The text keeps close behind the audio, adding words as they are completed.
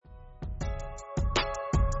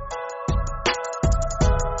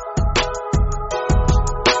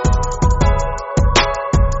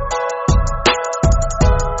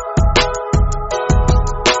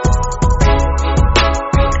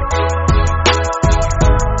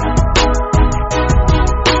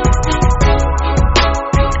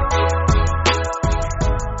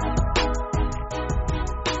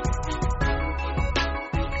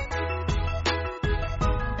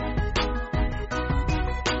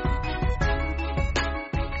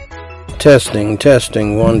Testing,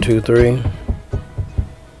 1, 2, 3.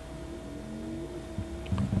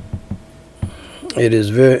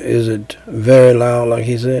 Is it very loud like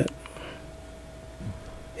he said?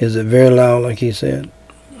 Is it very loud like he said?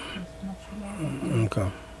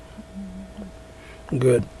 Okay.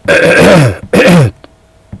 Good.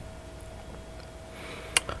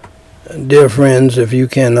 Dear friends, if you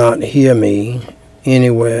cannot hear me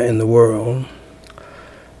anywhere in the world,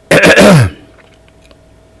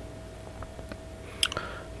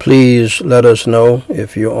 please let us know.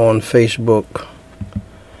 If you're on Facebook,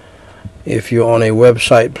 if you're on a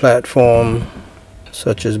website platform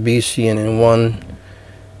such as BCNN1,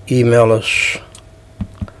 email us,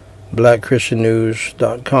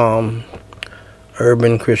 blackchristiannews.com,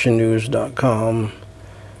 urbanchristiannews.com,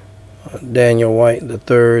 Daniel White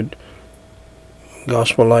III,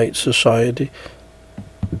 Gospel Light Society.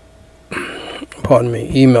 Pardon me,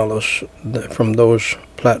 email us from those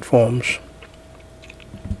platforms.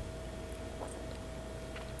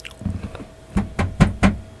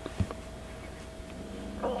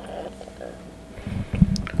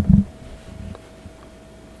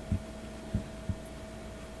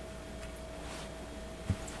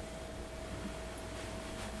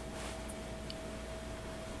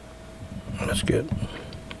 That's good.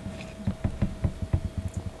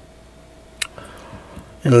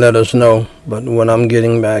 And let us know. But when I'm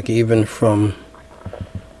getting back, even from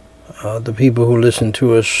the people who listen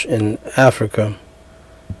to us in Africa,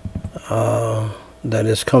 that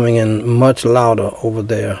is coming in much louder over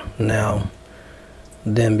there now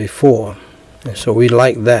than before. And so we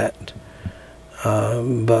like that.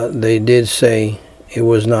 But they did say it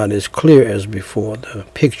was not as clear as before, the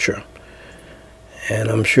picture. And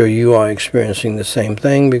I'm sure you are experiencing the same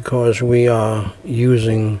thing because we are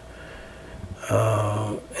using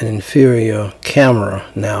an inferior camera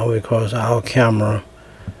now, because our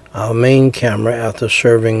main camera, after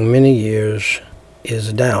serving many years,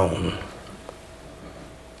 is down.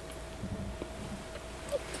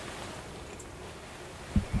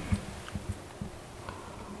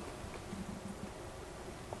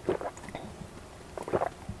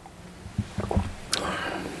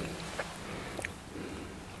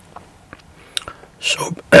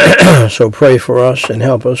 So pray for us and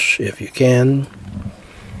help us if you can,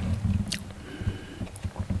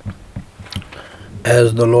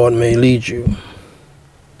 as the Lord may lead you.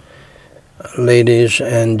 Ladies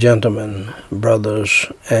and gentlemen, brothers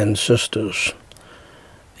and sisters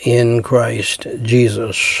in Christ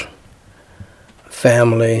Jesus,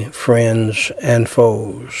 family, friends, and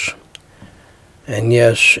foes, and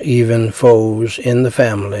yes, even foes in the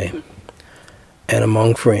family and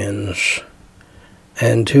among friends,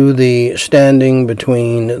 and to the standing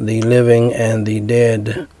between the living and the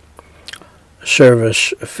dead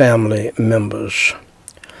service family members.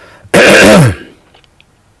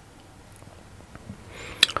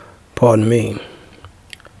 Pardon me.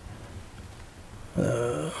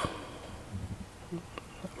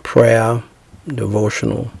 Prayer,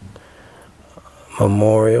 devotional,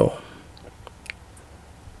 memorial,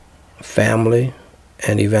 family,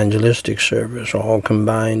 and evangelistic service, all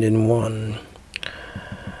combined in one.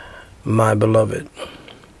 My beloved,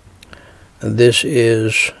 this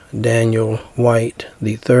is Daniel White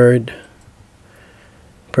III,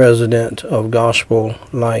 President of Gospel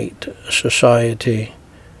Light Society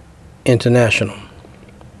International,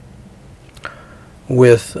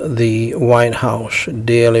 with the White House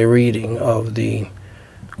daily reading of the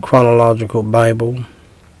Chronological Bible,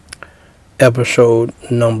 episode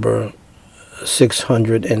number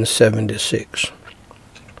 676.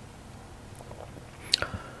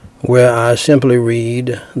 Where I simply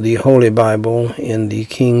read the Holy Bible in the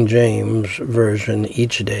King James Version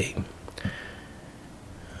each day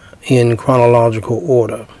in chronological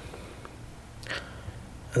order.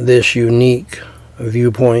 This unique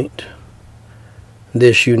viewpoint,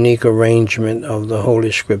 this unique arrangement of the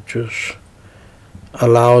Holy Scriptures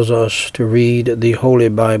allows us to read the Holy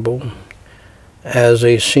Bible as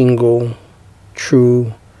a single,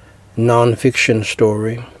 true, non-fiction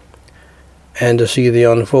story, and to see the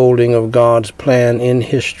unfolding of God's plan in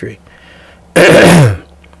history.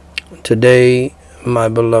 Today, my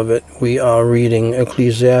beloved, we are reading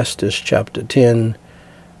Ecclesiastes chapter 10,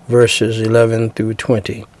 verses 11 through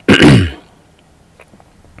 20.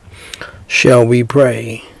 Shall we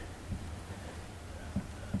pray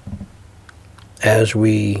as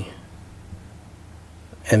we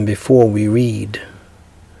and before we read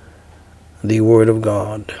the Word of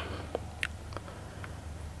God?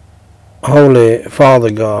 Holy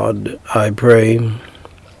Father God, I pray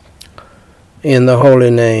in the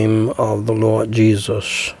holy name of the Lord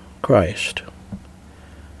Jesus Christ.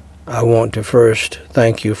 I want to first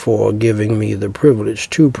thank you for giving me the privilege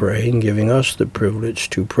to pray and giving us the privilege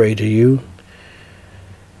to pray to you.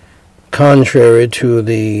 Contrary to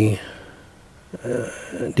the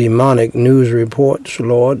demonic news reports,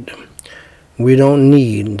 Lord, we don't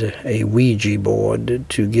need a Ouija board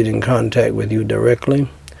to get in contact with you directly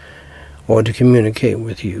or to communicate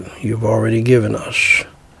with you. You've already given us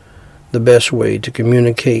the best way to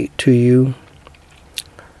communicate to you,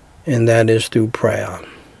 and that is through prayer.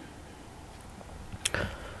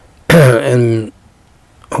 And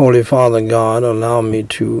Holy Father God, allow me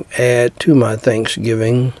to add to my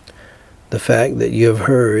thanksgiving the fact that you have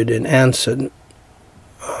heard and answered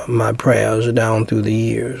my prayers down through the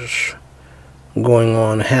years, going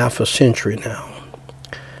on half a century now.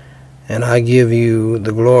 And I give you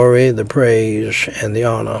the glory, the praise, and the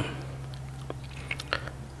honor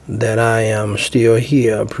that I am still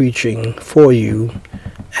here preaching for you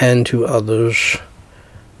and to others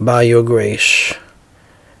by your grace,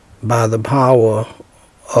 by the power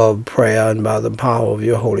of prayer and by the power of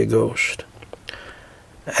your Holy Ghost.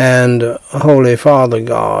 And Holy Father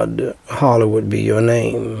God, hallowed be your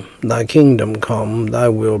name. Thy kingdom come, thy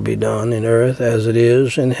will be done in earth as it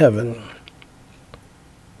is in heaven.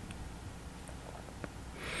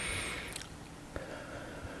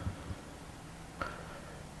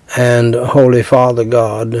 And Holy Father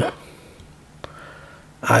God,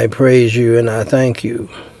 I praise you and I thank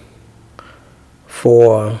you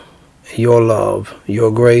for your love,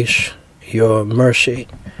 your grace, your mercy,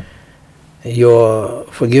 your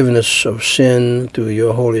forgiveness of sin through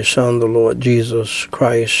your Holy Son, the Lord Jesus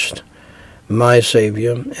Christ, my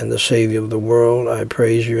Savior and the Savior of the world. I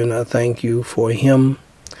praise you and I thank you for him.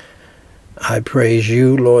 I praise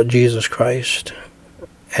you, Lord Jesus Christ,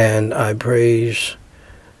 and I praise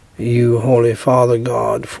you, Holy Father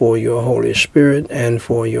God, for your Holy Spirit and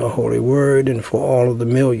for your Holy Word and for all of the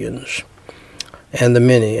millions and the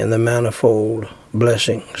many and the manifold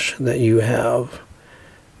blessings that you have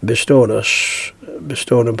bestowed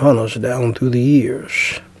upon us down through the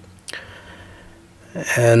years.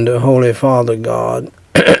 And Holy Father God,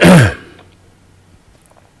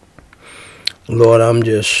 Lord, I'm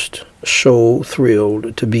just so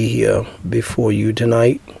thrilled to be here before you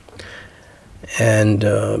tonight and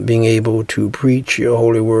being able to preach your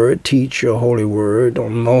holy word, teach your holy word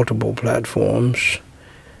on multiple platforms,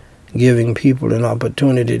 giving people an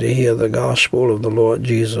opportunity to hear the gospel of the Lord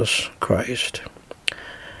Jesus Christ.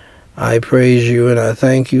 I praise you and I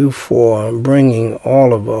thank you for bringing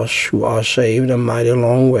all of us who are saved a mighty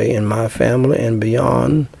long way in my family and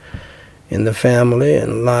beyond, in the family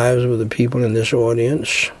and lives of the people in this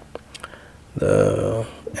audience,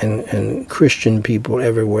 and Christian people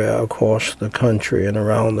everywhere across the country and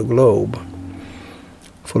around the globe.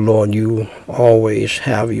 For Lord, you always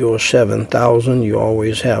have your 7,000, you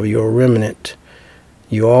always have your remnant,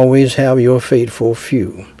 you always have your faithful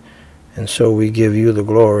few. And so we give you the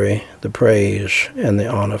glory, the praise, and the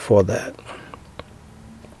honor for that.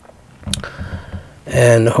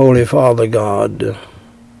 And Holy Father God,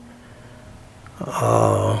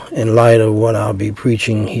 in light of what I'll be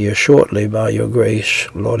preaching here shortly, by your grace,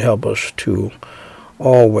 Lord, help us to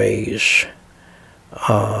always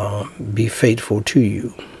be faithful to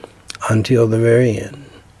you until the very end.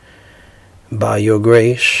 By your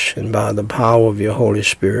grace and by the power of your Holy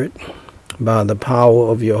Spirit, by the power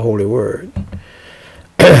of your holy word.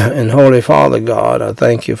 And Holy Father God, I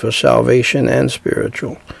thank you for salvation and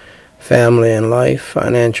spiritual, family and life,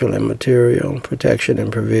 financial and material, protection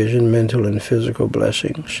and provision, mental and physical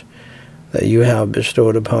blessings that you have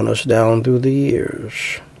bestowed upon us down through the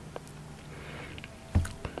years.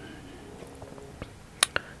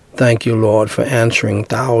 Thank you, Lord, for answering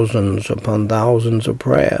thousands upon thousands of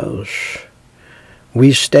prayers.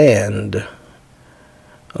 We stand,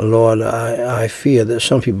 Lord, I fear that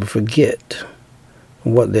some people forget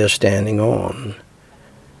what they're standing on.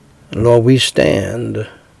 Lord, we stand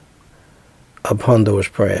upon those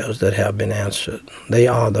prayers that have been answered. They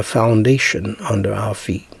are the foundation under our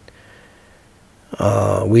feet.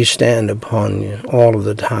 We stand upon all of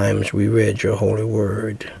the times we read your holy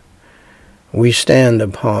word. We stand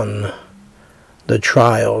upon the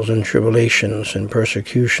trials and tribulations and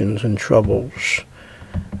persecutions and troubles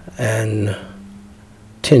and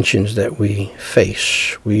tensions that we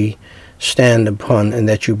face. We stand upon, and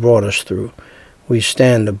that you brought us through. We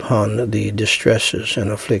stand upon the distresses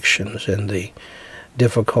and afflictions and the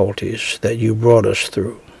difficulties that you brought us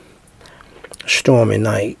through. Stormy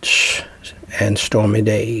nights and stormy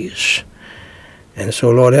days. And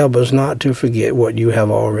so, Lord, help us not to forget what you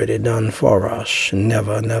have already done for us.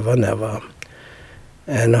 Never, never, never.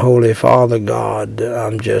 And Holy Father God,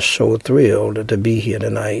 I'm just so thrilled to be here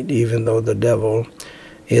tonight, even though the devil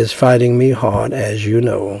is fighting me hard, as you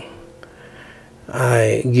know.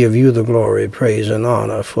 I give you the glory, praise, and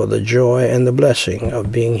honor for the joy and the blessing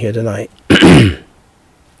of being here tonight.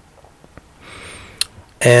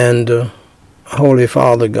 And Holy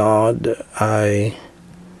Father God, I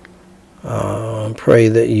pray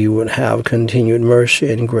that you would have continued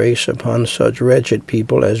mercy and grace upon such wretched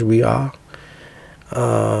people as we are.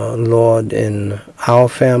 Lord, in our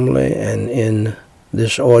family and in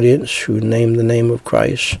this audience who name the name of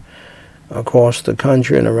Christ across the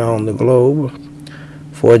country and around the globe,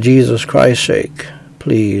 for Jesus Christ's sake,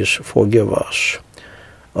 please forgive us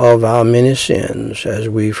of our many sins as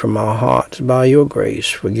we from our hearts, by your grace,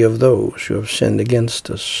 forgive those who have sinned against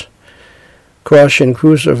us. Crush and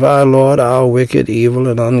crucify, Lord, our wicked, evil,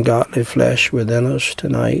 and ungodly flesh within us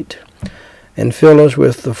tonight, and fill us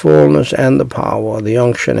with the fullness and the power, the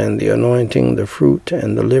unction and the anointing, the fruit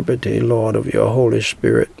and the liberty, Lord, of your Holy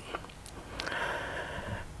Spirit.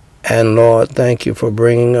 And Lord, thank you for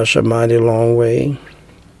bringing us a mighty long way.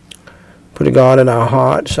 Put God in our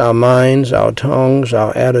hearts, our minds, our tongues,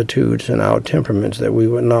 our attitudes, and our temperaments, that we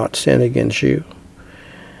would not sin against you.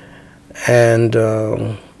 And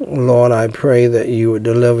Lord, I pray that you would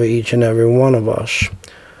deliver each and every one of us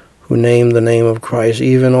who name the name of Christ,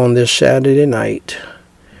 even on this Saturday night.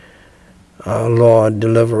 Lord,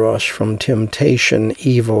 deliver us from temptation,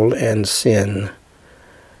 evil, and sin.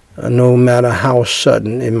 No matter how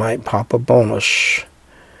sudden it might pop upon us.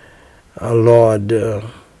 Lord,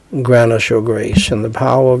 grant us your grace and the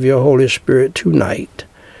power of your Holy Spirit tonight,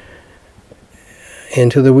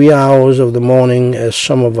 into the wee hours of the morning, as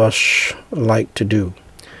some of us like to do.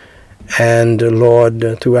 And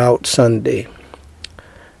Lord, throughout Sunday,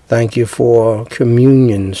 thank you for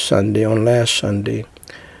Communion Sunday on last Sunday.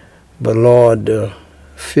 But Lord,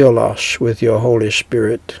 fill us with your Holy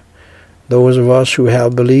Spirit, those of us who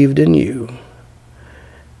have believed in you,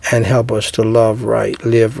 and help us to love right,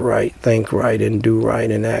 live right, think right, and do right,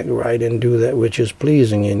 and act right, and do that which is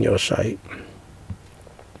pleasing in your sight.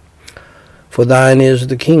 For thine is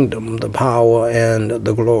the kingdom, the power, and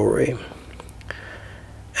the glory.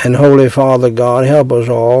 And Holy Father God, help us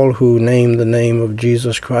all who name the name of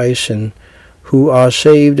Jesus Christ and who are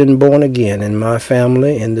saved and born again in my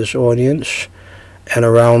family, in this audience, and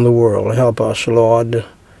around the world. Help us, Lord,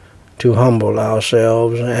 to humble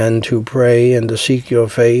ourselves and to pray and to seek your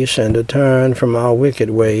face and to turn from our wicked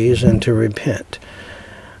ways and to repent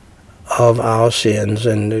of our sins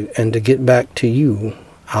and to get back to you,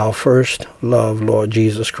 our first love, Lord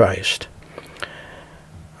Jesus Christ.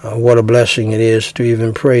 What a blessing it is to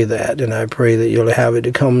even pray that, and I pray that you'll have it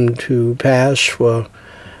to come to pass for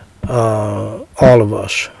all of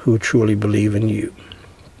us who truly believe in you.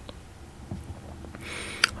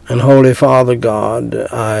 And Holy Father God,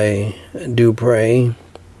 I do pray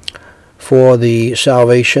for the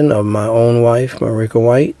salvation of my own wife, Marika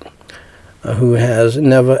White, who has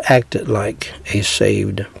never acted like a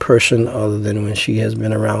saved person other than when she has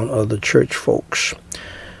been around other church folks,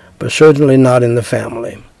 but certainly not in the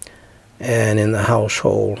family and in the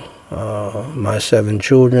household. My 7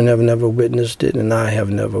 children have never witnessed it, and I have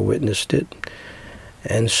never witnessed it.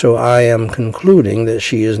 And so I am concluding that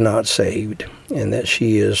she is not saved, and that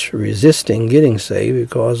she is resisting getting saved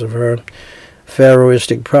because of her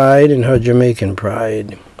Pharaohistic pride and her Jamaican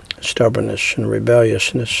pride, stubbornness and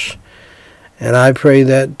rebelliousness. And I pray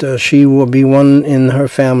that she will be one in her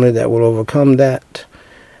family that will overcome that,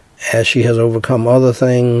 as she has overcome other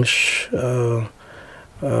things,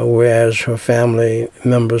 whereas her family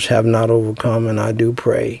members have not overcome. And I do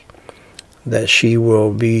pray that she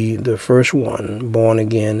will be the first one born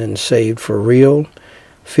again and saved for real,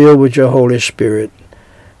 filled with your Holy Spirit,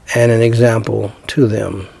 and an example to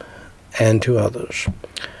them and to others.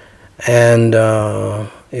 And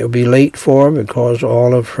it'll be late for her, because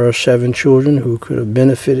all of her 7 children who could have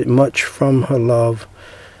benefited much from her love,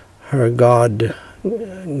 her God,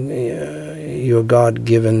 your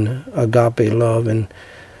God-given agape love and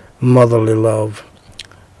motherly love.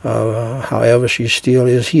 However, she still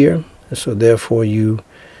is here, so therefore you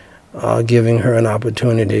are giving her an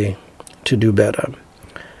opportunity to do better.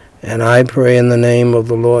 And I pray in the name of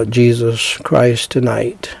the Lord Jesus Christ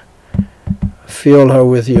tonight, fill her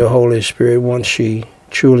with your Holy Spirit once she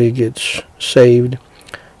truly gets saved.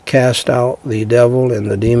 Cast out the devil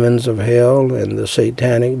and the demons of hell and the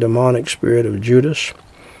satanic demonic spirit of Judas,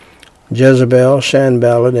 Jezebel,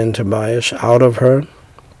 Sanballat, and Tobias out of her,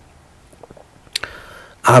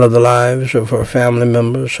 out of the lives of her family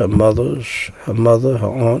members, her mothers, her mother, her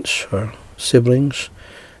aunts, her siblings.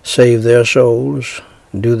 Save their souls.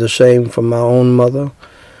 Do the same for my own mother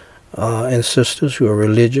and sisters who are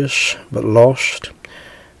religious but lost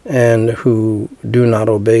and who do not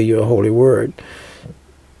obey your holy word.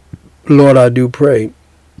 Lord, I do pray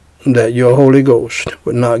that your Holy Ghost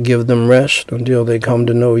would not give them rest until they come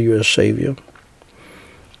to know you as Savior.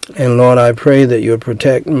 And Lord, I pray that you would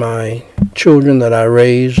protect my children that I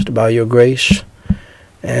raised by your grace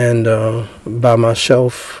and by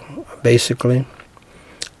myself, basically,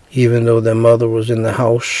 even though their mother was in the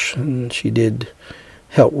house and she did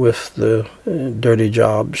help with the dirty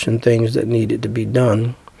jobs and things that needed to be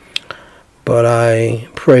done. But I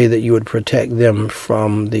pray that you would protect them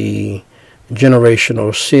from the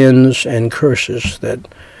generational sins and curses that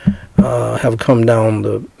have come down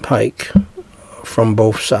the pike from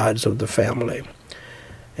both sides of the family.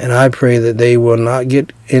 And I pray that they will not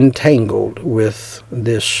get entangled with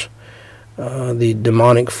this, the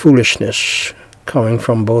demonic foolishness coming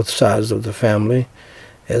from both sides of the family,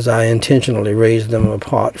 as I intentionally raise them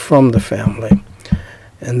apart from the family,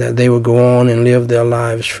 and that they will go on and live their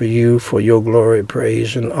lives for you, for your glory,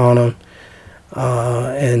 praise, and honor,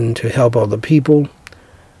 and to help other people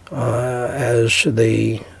as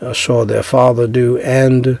they saw their father do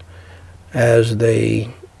and as they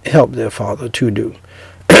helped their father to do.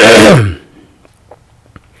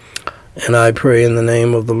 And I pray in the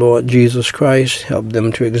name of the Lord Jesus Christ, help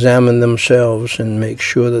them to examine themselves and make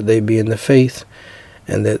sure that they be in the faith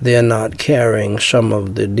and that they're not carrying some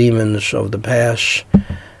of the demons of the past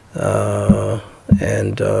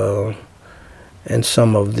and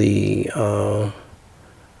some of the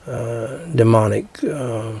demonic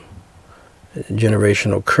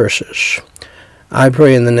generational curses. I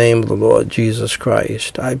pray in the name of the Lord Jesus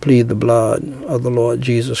Christ. I plead the blood of the Lord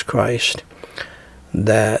Jesus Christ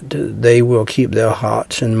that they will keep their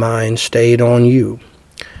hearts and minds stayed on you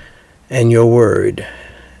and your word,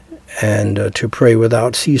 and to pray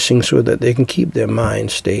without ceasing so that they can keep their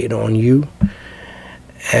minds stayed on you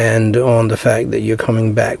and on the fact that you're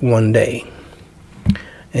coming back one day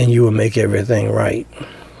and you will make everything right.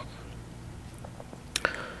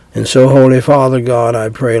 And so, Holy Father God, I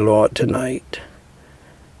pray, Lord, tonight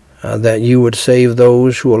that you would save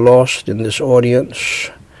those who are lost in this audience,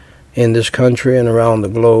 in this country and around the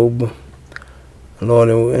globe. Lord,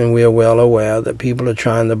 and we are well aware that people are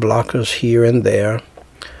trying to block us here and there.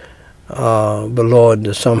 But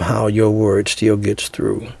Lord, somehow your word still gets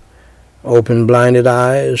through. Open blinded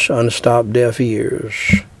eyes, unstopped deaf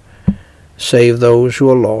ears. Save those who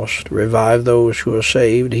are lost. Revive those who are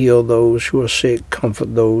saved. Heal those who are sick.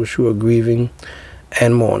 Comfort those who are grieving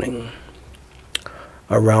and mourning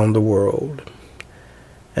around the world.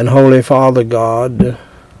 And Holy Father God,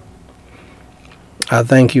 I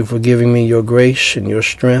thank you for giving me your grace and your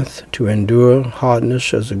strength to endure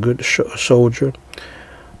hardness as a good soldier,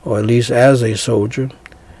 or at least as a soldier.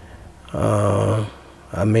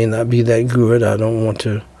 I may not be that good. I don't want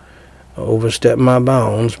to overstep my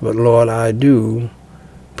bounds, but Lord, I do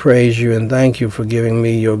praise you and thank you for giving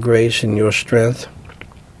me your grace and your strength,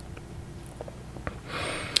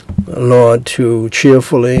 Lord, to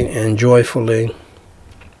cheerfully and joyfully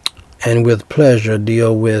and with pleasure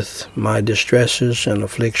deal with my distresses and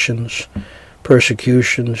afflictions,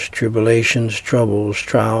 persecutions, tribulations, troubles,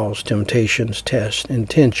 trials, temptations, tests,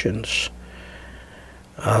 intentions,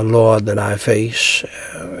 Lord, that I face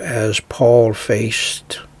as Paul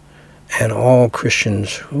faced and all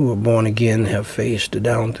Christians who are born again have faced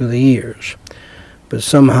down through the years. But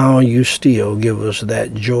somehow you still give us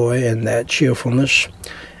that joy and that cheerfulness,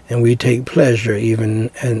 and we take pleasure even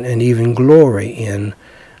and even glory in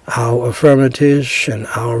our affirmatives and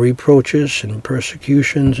our reproaches and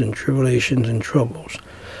persecutions and tribulations and troubles.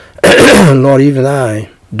 Lord, even I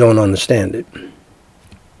don't understand it.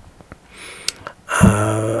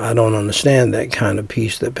 I don't understand that kind of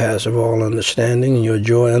peace that passeth all understanding and your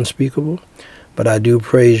joy unspeakable, but I do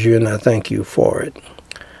praise you and I thank you for it.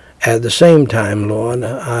 At the same time, Lord,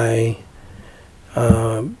 I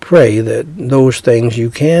pray that those things you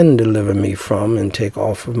can deliver me from and take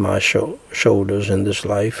off of my shoulders in this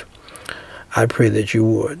life, I pray that you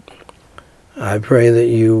would. I pray that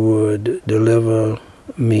you would deliver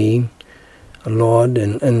me, Lord,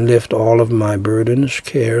 and lift all of my burdens,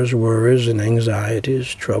 cares, worries, and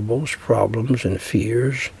anxieties, troubles, problems, and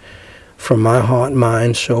fears from my heart,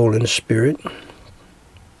 mind, soul, and spirit,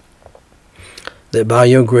 that by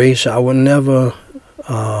your grace I will never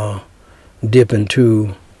dip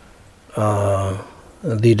into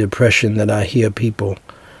the depression that I hear people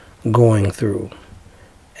going through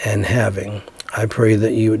and having. I pray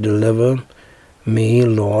that you would deliver me,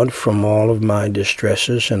 Lord, from all of my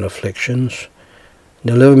distresses and afflictions,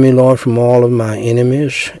 Deliver me, Lord, from all of my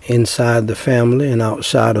enemies inside the family and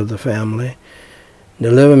outside of the family.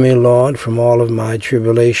 Deliver me, Lord, from all of my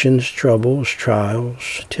tribulations, troubles,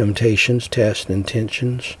 trials, temptations, tests, and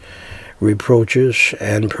tensions, reproaches,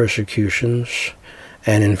 and persecutions,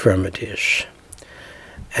 and infirmities.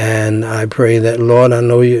 And I pray that, Lord, I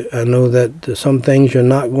know that some things you're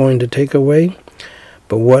not going to take away,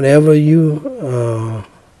 but whatever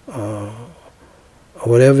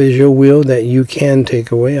whatever is your will that you can take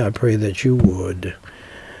away, I pray that you would,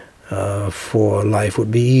 for life would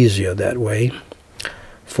be easier that way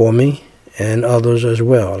for me and others as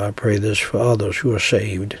well. I pray this for others who are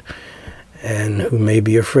saved and who may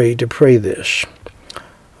be afraid to pray this.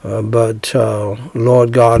 But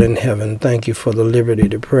Lord God in heaven, thank you for the liberty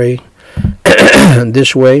to pray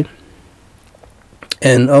this way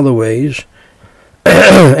and other ways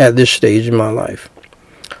at this stage in my life.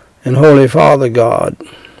 And Holy Father God,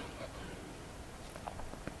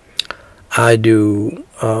 I do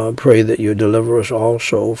pray that you deliver us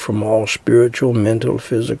also from all spiritual, mental,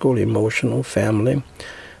 physical, emotional, family,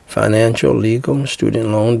 financial, legal, student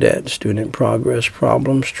loan debt, student progress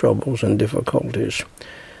problems, troubles, and difficulties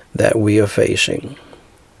that we are facing,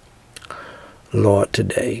 Lord,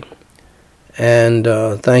 today. And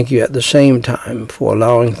thank you at the same time for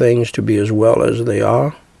allowing things to be as well as they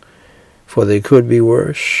are, for they could be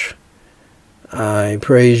worse. I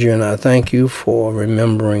praise you and I thank you for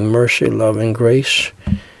remembering mercy, love, and grace,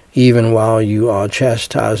 even while you are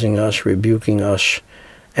chastising us, rebuking us,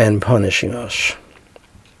 and punishing us.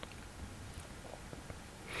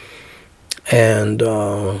 And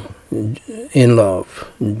in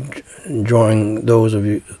love, drawing those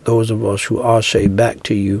of us who are saved back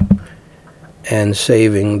to you, and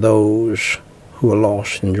saving those who are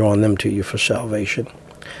lost and drawing them to you for salvation.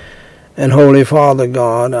 And Holy Father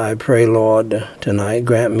God, I pray, Lord, tonight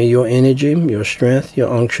grant me your energy, your strength,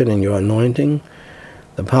 your unction, and your anointing,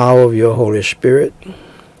 the power of your Holy Spirit.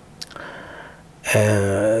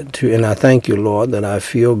 And I thank you, Lord, that I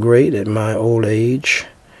feel great at my old age.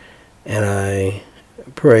 And I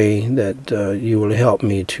pray that you will help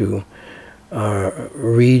me to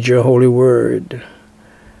read your holy word,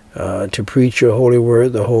 to preach your holy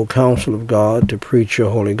word, the whole counsel of God, to preach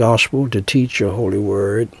your holy gospel, to teach your holy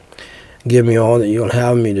word. Give me all that you'll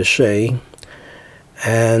have me to say,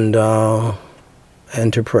 and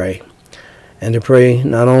to pray. And to pray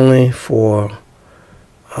not only for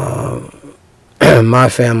my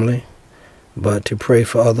family, but to pray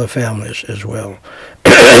for other families as well.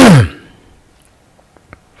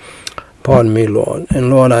 Pardon me, Lord.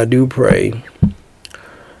 And Lord, I do pray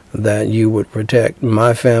that you would protect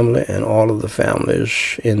my family and all of the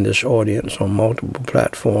families in this audience on multiple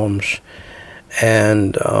platforms,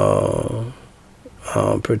 and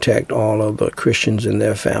protect all of the Christians and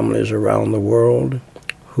their families around the world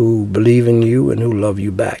who believe in you and who love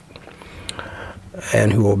you back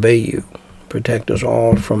and who obey you. Protect us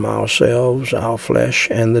all from ourselves, our flesh,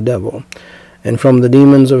 and the devil, and from the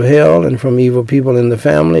demons of hell, and from evil people in the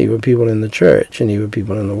family, evil people in the church, and evil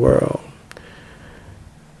people in the world.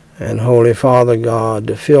 And Holy Father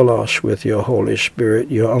God, fill us with your Holy Spirit,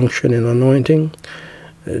 your unction and anointing,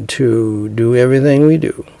 to do everything we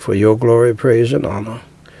do for your glory, praise, and honor,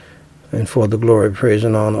 and for the glory, praise,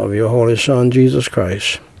 and honor of your Holy Son, Jesus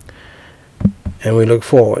Christ. And we look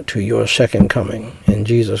forward to your second coming. In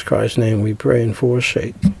Jesus Christ's name we pray and for his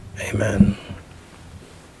sake. Amen.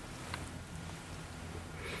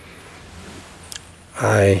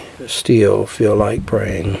 I still feel like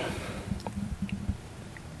praying.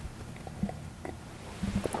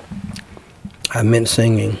 I meant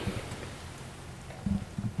singing.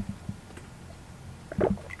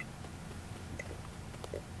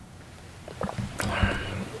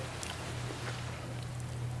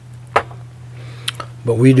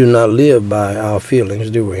 But we do not live by our feelings,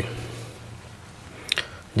 do we?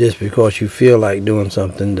 Just because you feel like doing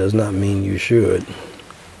something does not mean you should.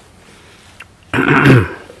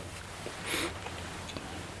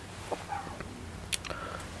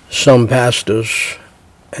 Some pastors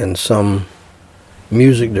and some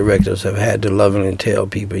music directors have had to lovingly tell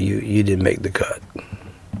people you didn't make the cut.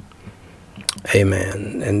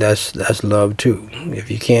 Amen. And that's love too. If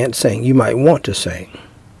you can't sing, you might want to sing,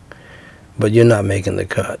 but you're not making the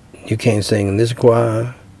cut. You can't sing in this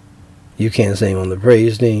choir. You can't sing on the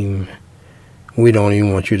praise team. We don't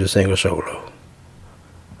even want you to sing a solo.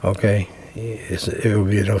 Okay? It will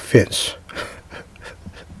be an offense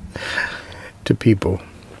to people.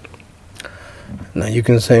 Now you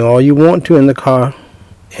can sing all you want to in the car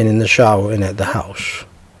and in the shower and at the house.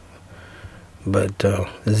 But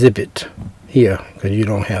zip it here, because you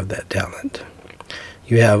don't have that talent.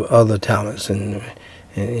 You have other talents, and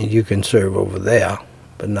And you can serve over there,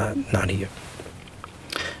 but not here.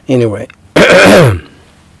 Anyway,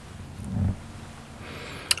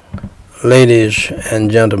 ladies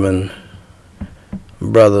and gentlemen,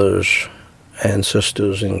 brothers and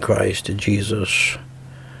sisters in Christ Jesus,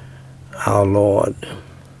 our Lord,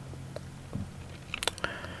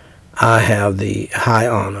 I have the high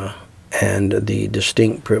honor and the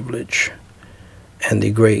distinct privilege and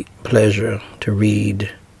the great pleasure to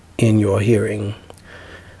read in your hearing,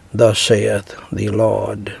 "Thus saith the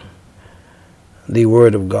Lord," the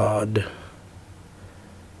Word of God,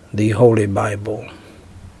 the Holy Bible.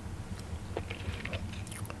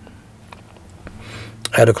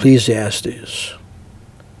 At Ecclesiastes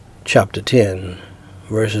chapter 10,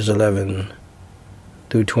 verses 11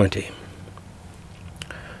 through 20.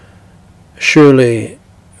 Surely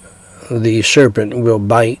the serpent will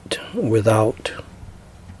bite without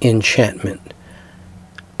enchantment,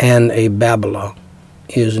 and a babbler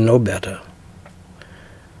is no better.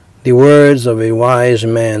 The words of a wise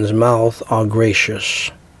man's mouth are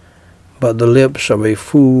gracious, but the lips of a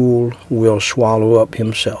fool will swallow up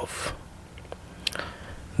himself.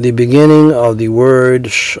 The beginning of the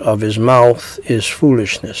words of his mouth is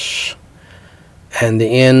foolishness, and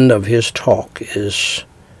the end of his talk is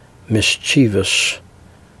mischievous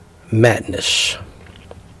madness.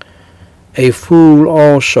 A fool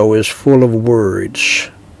also is full of words.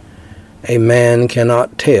 A man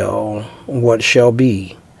cannot tell what shall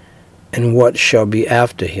be, and what shall be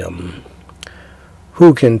after him.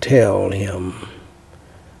 Who can tell him?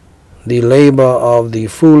 The labor of the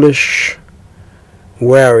foolish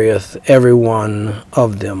wearieth every one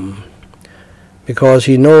of them, because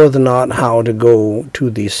he knoweth not how to go to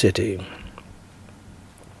the city.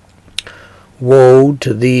 Woe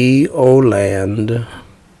to thee, O land,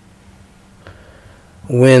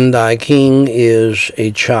 when thy king is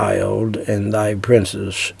a child, and thy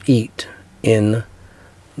princes eat in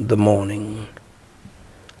the morning.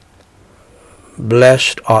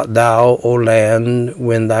 Blessed art thou, O land,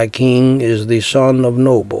 when thy king is the son of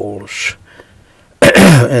nobles,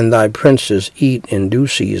 and thy princes eat in due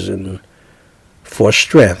season, for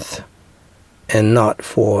strength, and not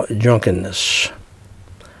for drunkenness.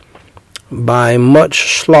 By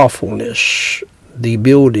much slothfulness the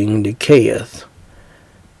building decayeth,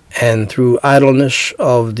 and through idleness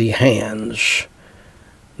of the hands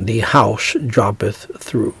the house droppeth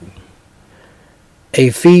through. A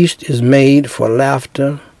feast is made for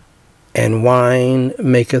laughter, and wine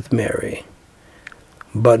maketh merry,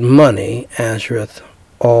 but money answereth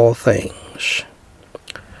all things.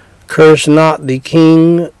 Curse not the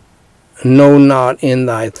king, no, not in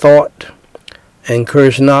thy thought, and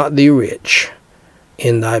curse not the rich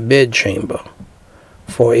in thy bedchamber,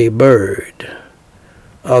 for a bird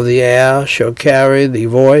of the air shall carry the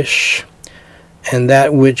voice, and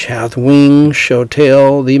that which hath wings shall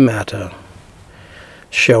tell the matter.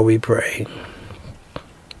 Shall we pray?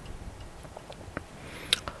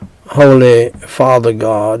 Holy Father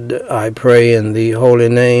God, I pray in the holy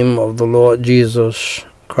name of the Lord Jesus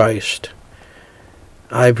Christ.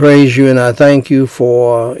 I praise you and I thank you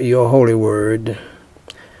for your holy word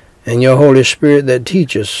and your Holy Spirit that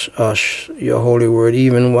teaches us your holy word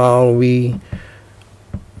even while we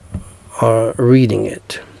are reading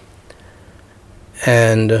it.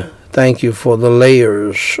 And thank you for the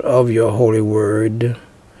layers of your holy word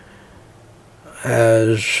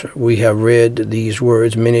as we have read these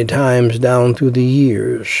words many times down through the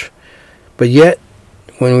years. But yet,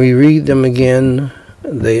 when we read them again,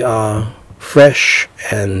 they are fresh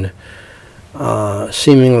and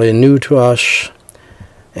seemingly new to us,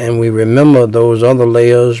 and we remember those other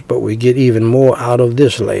layers, but we get even more out of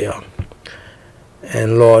this layer.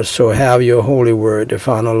 And Lord, so have your holy word to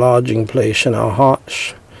find a lodging place in our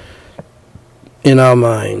hearts, in our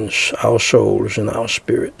minds, our souls, and our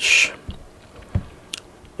spirits,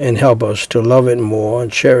 and help us to love it more,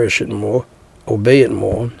 cherish it more, obey it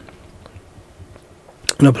more,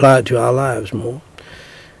 and apply it to our lives more.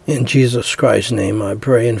 In Jesus Christ's name I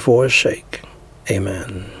pray, and for his sake.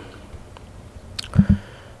 Amen.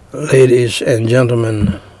 Ladies and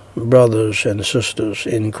gentlemen, brothers and sisters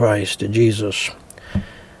in Christ Jesus,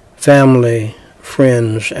 family,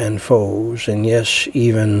 friends, and foes, and yes,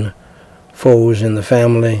 even foes in the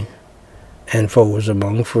family and foes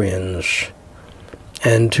among friends,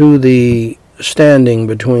 and to the standing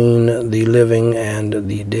between the living and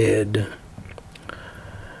the dead,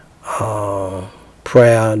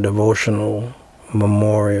 prayer, devotional,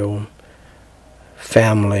 memorial,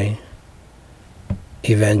 family,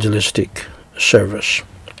 evangelistic service.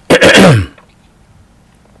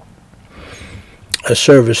 A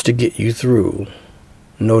service to get you through,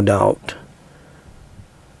 no doubt,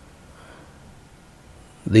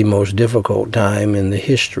 the most difficult time in the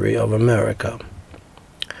history of America.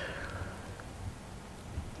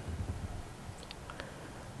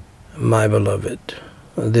 My beloved,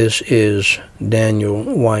 this is Daniel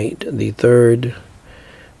White, the third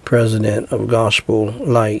president of Gospel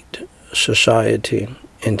Light Society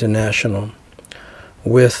International,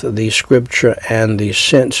 with the Scripture and the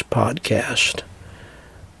Sense podcast,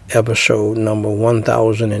 episode number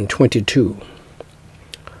 1022,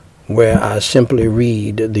 where I simply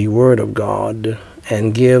read the Word of God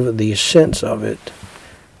and give the sense of it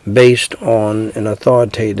based on an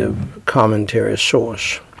authoritative commentary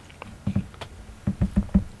source,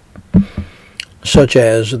 such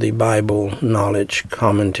as the Bible Knowledge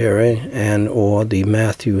Commentary and or the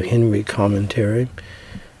Matthew Henry Commentary.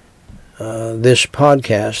 This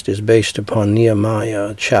podcast is based upon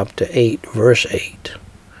Nehemiah chapter 8, verse 8,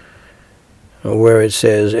 where it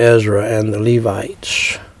says, Ezra and the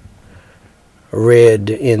Levites read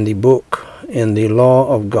in the book, in the law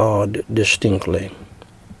of God distinctly,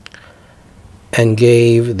 and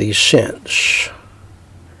gave the sense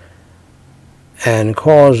and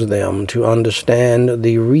caused them to understand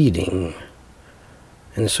the reading.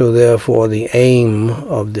 And so therefore the aim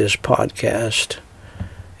of this podcast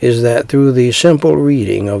is that through the simple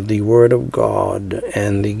reading of the Word of God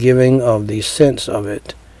and the giving of the sense of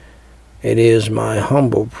it, it is my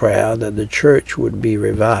humble prayer that the church would be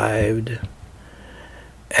revived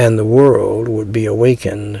and the world would be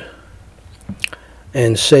awakened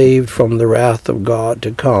and saved from the wrath of God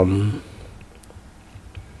to come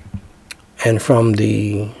and from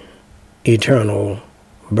the eternal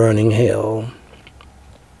burning hell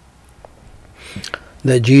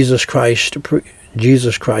that Jesus Christ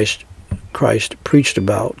preached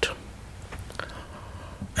about,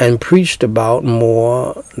 and preached about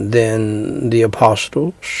more than the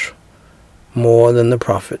apostles, more than the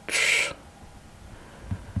prophets.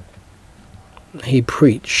 He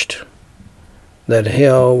preached that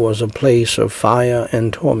hell was a place of fire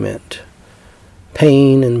and torment,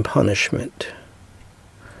 pain and punishment.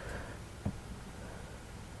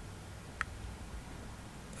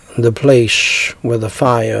 The place where the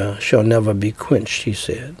fire shall never be quenched, he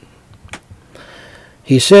said.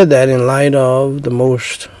 He said that in light of the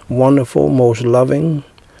most wonderful, most loving,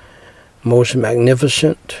 most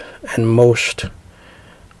magnificent, and most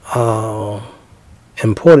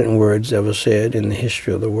important words ever said in the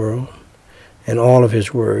history of the world. And all of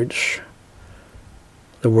his words,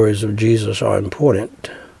 the words of Jesus, are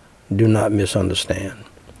important. Do not misunderstand.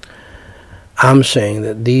 I'm saying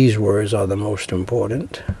that these words are the most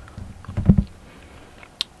important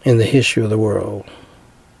in the history of the world,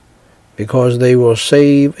 because they will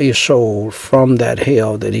save a soul from that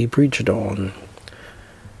hell that he preached on.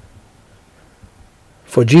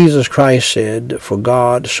 For Jesus Christ said, For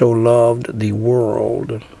God so loved the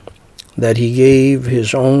world that he gave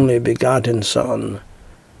his only begotten Son,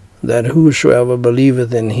 that whosoever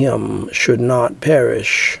believeth in him should not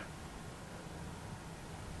perish,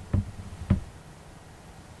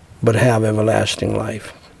 but have everlasting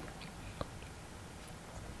life.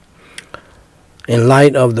 In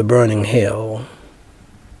light of the burning hell,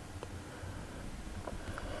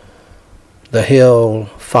 the hell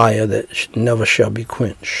fire that never shall be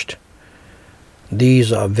quenched,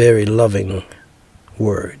 these are very loving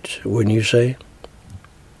words, wouldn't you say?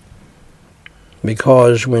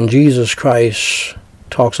 Because when Jesus Christ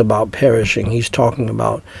talks about perishing, he's talking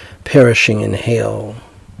about perishing in hell.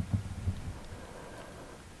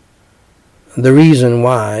 The reason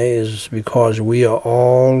why is because we are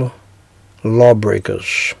all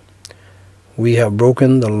lawbreakers. We have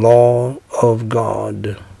broken the law of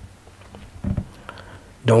God.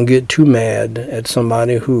 Don't get too mad at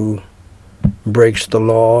somebody who breaks the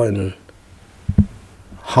law and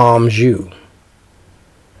harms you,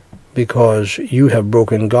 because you have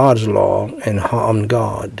broken God's law and harmed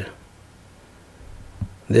God.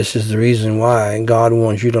 This is the reason why God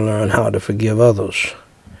wants you to learn how to forgive others,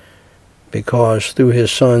 because through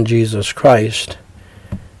his Son Jesus Christ,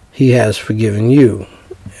 he has forgiven you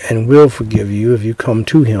and will forgive you if you come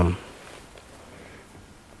to him.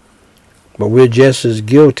 But we're just as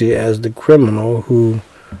guilty as the criminal who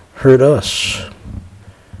hurt us,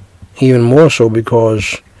 even more so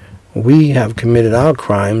because we have committed our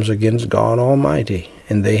crimes against God Almighty,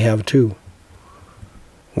 and they have too.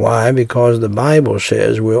 Why? Because the Bible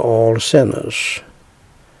says we're all sinners,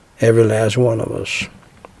 every last one of us.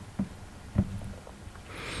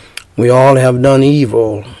 We all have done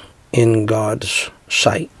evil in God's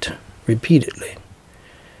sight repeatedly.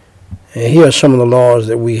 And here are some of the laws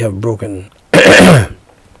that we have broken.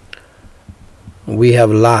 We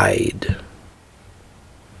have lied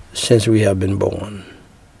since we have been born.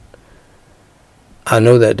 I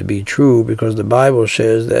know that to be true because the Bible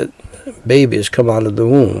says that babies come out of the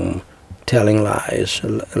womb telling lies.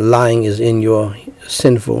 Lying is in your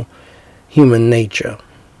sinful human nature.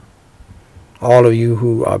 All of you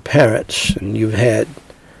who are parents and you've had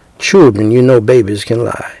children, you know babies can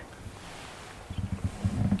lie.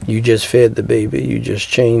 You just fed the baby. You just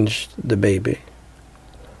changed the baby.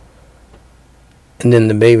 And then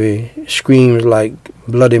the baby screams like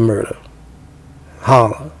bloody murder.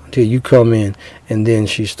 Holler till you come in, and then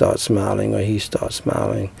she starts smiling or he starts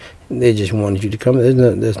smiling. They just wanted you to come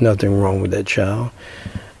in. There's nothing wrong with that child.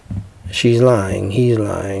 She's lying. He's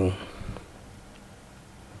lying.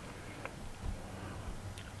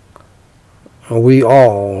 We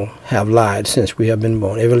all have lied since we have been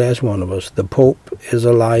born. Every last one of us. The Pope is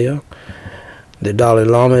a liar. The Dalai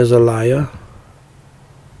Lama is a liar.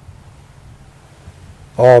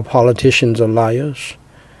 All politicians are liars.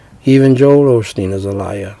 Even Joel Osteen is a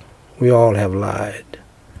liar. We all have lied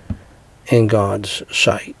in God's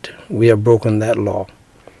sight. We have broken that law.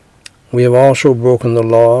 We have also broken the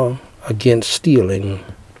law against stealing.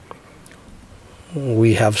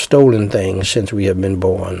 We have stolen things since we have been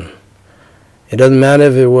born. It doesn't matter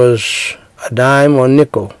if it was a dime or a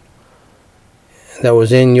nickel that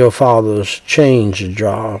was in your father's change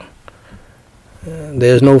jar.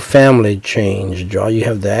 There's no family change jar. You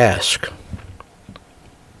have to ask.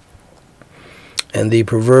 And the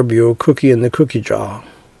proverbial cookie in the cookie jar.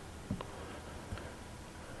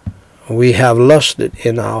 We have lusted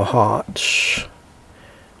in our hearts.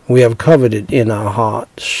 We have coveted in our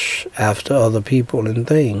hearts after other people and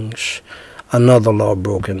things. Another law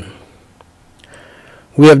broken.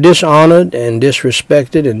 We have dishonored and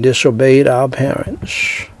disrespected and disobeyed our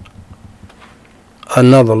parents.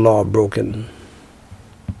 Another law broken.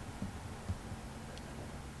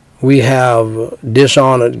 We have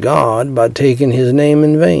dishonored God by taking his name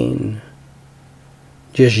in vain.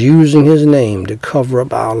 Just using his name to cover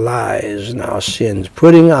up our lies and our sins.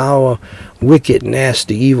 Putting our wicked,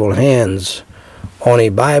 nasty, evil hands on a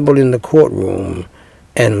Bible in the courtroom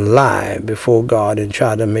and lie before God and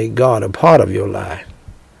try to make God a part of your lie.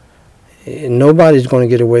 Nobody's going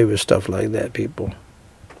to get away with stuff like that, people.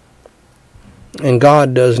 And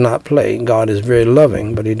God does not play. God is very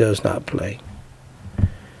loving, but he does not play.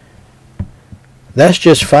 That's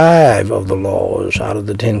just 5 of the laws out of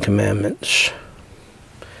the 10 Commandments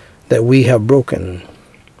that we have broken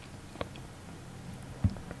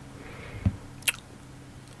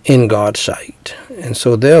in God's sight. And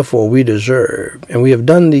so therefore we deserve, and we have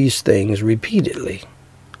done these things repeatedly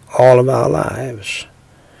all of our lives.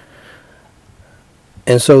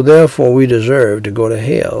 And so therefore we deserve to go to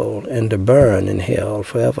hell and to burn in hell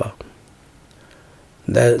forever.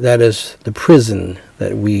 That is the prison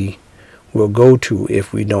that we will go to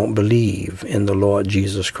if we don't believe in the Lord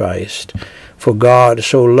Jesus Christ. For God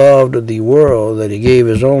so loved the world that he gave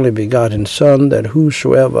his only begotten Son, that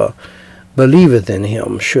whosoever believeth in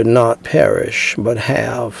him should not perish, but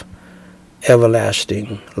have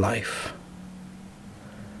everlasting life.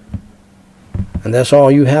 And that's all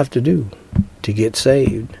you have to do to get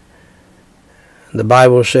saved. The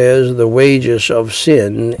Bible says the wages of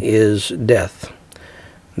sin is death.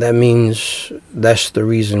 That means that's the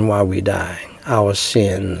reason why we die. Our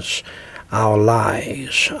sins, our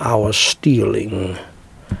lies, our stealing,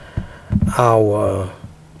 our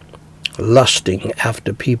lusting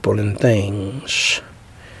after people and things,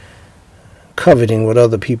 coveting what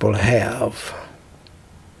other people have,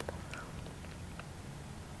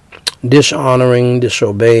 dishonoring,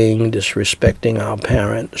 disobeying, disrespecting our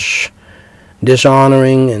parents,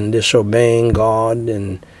 dishonoring and disobeying God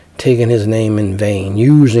and taking his name in vain,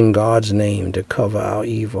 using God's name to cover our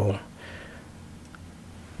evil.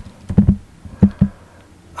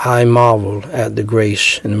 I marvel at the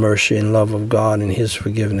grace and mercy and love of God and his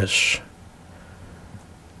forgiveness.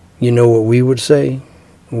 You know what we would say?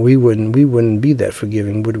 We wouldn't be that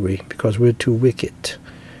forgiving, would we? Because we're too wicked.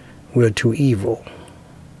 We're too evil.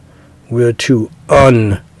 We're too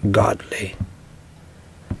ungodly.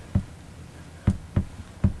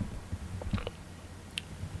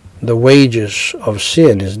 The wages of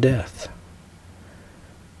sin is death.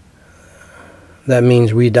 That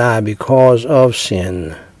means we die because of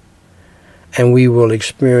sin, and we will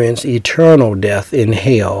experience eternal death in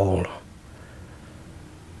hell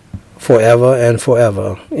forever and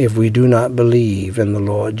forever if we do not believe in the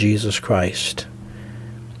Lord Jesus Christ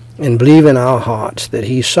and believe in our hearts that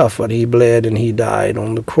he suffered, he bled, and he died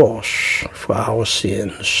on the cross for our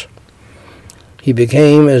sins. He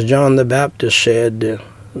became, as John the Baptist said,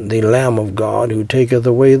 the Lamb of God who taketh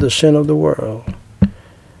away the sin of the world.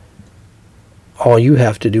 All you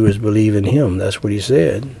have to do is believe in him. That's what he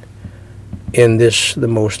said. in this, the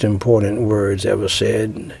most important words ever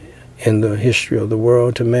said in the history of the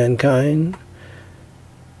world to mankind,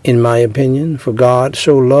 in my opinion. For God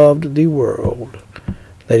so loved the world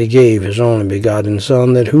that he gave his only begotten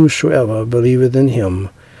Son, that whosoever believeth in him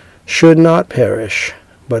should not perish,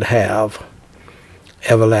 but have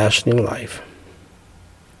everlasting life.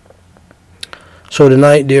 So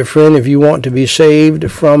tonight, dear friend, if you want to be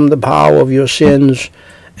saved from the power of your sins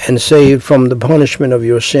and saved from the punishment of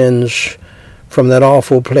your sins, from that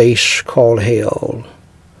awful place called hell,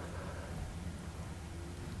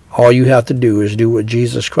 all you have to do is do what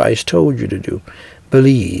Jesus Christ told you to do.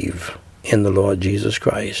 Believe in the Lord Jesus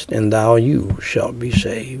Christ, and you shalt be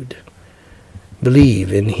saved.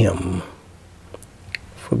 Believe in him.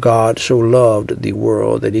 For God so loved the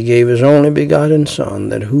world that he gave his only begotten Son,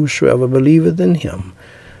 that whosoever believeth in him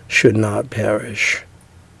should not perish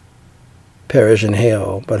in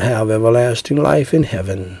hell, but have everlasting life in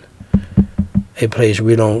heaven, a place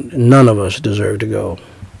none of us deserve to go.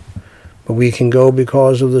 But we can go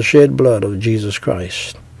because of the shed blood of Jesus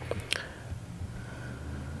Christ.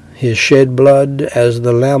 His shed blood as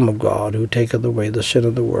the Lamb of God who taketh away the sin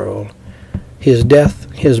of the world. His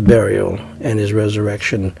death, his burial, and his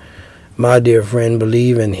resurrection. My dear friend,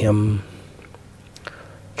 believe in him.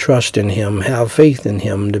 Trust in him. Have faith in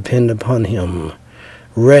him. Depend upon him.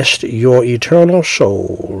 Rest your eternal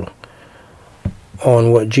soul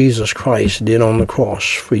on what Jesus Christ did on the cross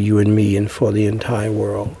for you and me and for the entire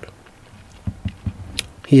world.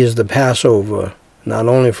 He is the Passover, not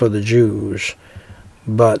only for the Jews,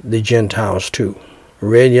 but the Gentiles too.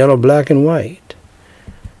 Red, yellow, black, and white.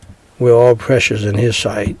 We're all precious in his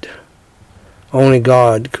sight. Only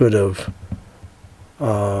God could have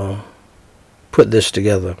put this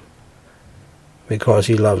together because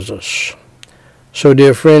he loves us. So,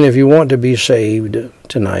 dear friend, if you want to be saved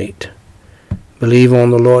tonight, believe on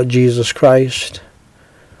the Lord Jesus Christ.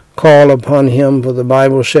 Call upon him, for the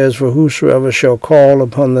Bible says, for whosoever shall call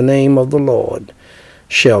upon the name of the Lord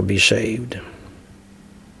shall be saved.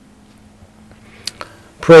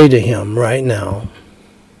 Pray to him right now.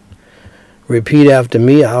 Repeat after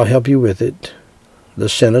me. I'll help you with it. The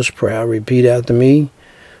sinner's prayer. Repeat after me,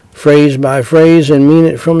 phrase by phrase, and mean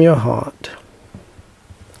it from your heart.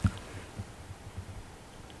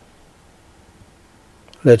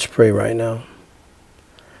 Let's pray right now.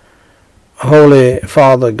 Holy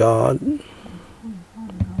Father God,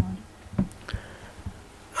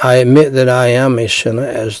 I admit that I am a sinner,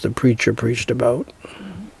 as the preacher preached about,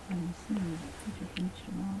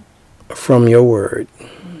 from your word.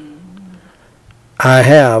 I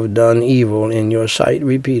have done evil in your sight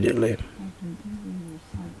repeatedly.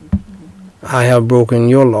 I have broken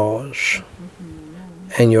your laws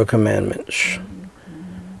and your commandments.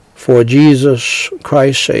 For Jesus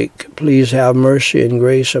Christ's sake, please have mercy and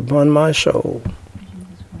grace upon my soul.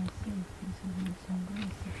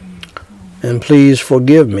 And please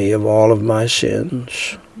forgive me of all of my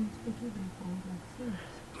sins,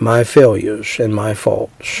 my failures, and my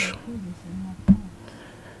faults.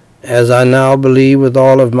 As I now believe with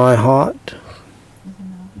all of my heart,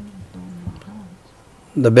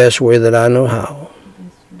 the best way that I know how,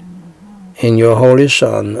 in your Holy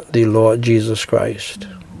Son, the Lord Jesus Christ,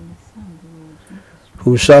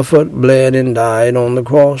 who suffered, bled, and died on the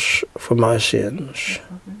cross for my sins,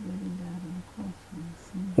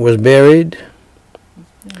 was buried,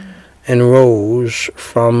 and rose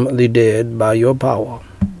from the dead by your power.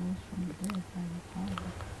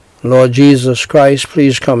 Lord Jesus Christ,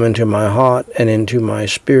 please come into my heart and into my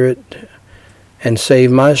spirit and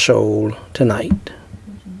save my soul tonight.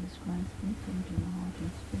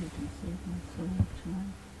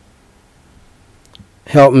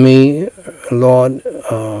 Help me, Lord,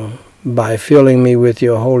 by filling me with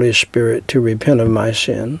your Holy Spirit to repent of my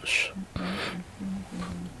sins,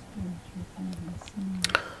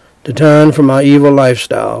 to turn from my evil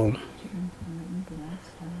lifestyle,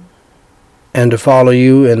 and to follow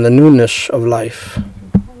you in the newness of life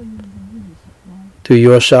through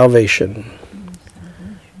your salvation.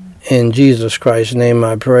 In Jesus Christ's name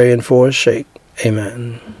I pray, and for his sake,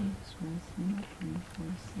 amen.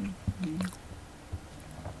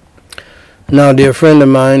 Now, dear friend of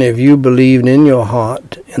mine, if you believed in your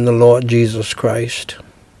heart in the Lord Jesus Christ,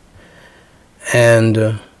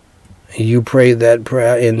 and you prayed that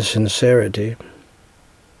prayer in sincerity,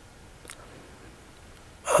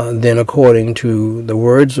 then according to the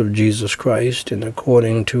words of Jesus Christ and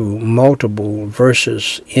according to multiple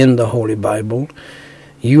verses in the Holy Bible,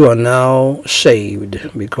 you are now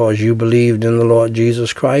saved because you believed in the Lord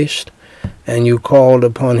Jesus Christ and you called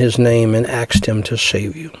upon his name and asked him to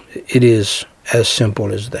save you. It is as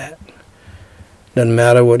simple as that. Doesn't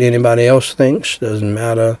matter what anybody else thinks. Doesn't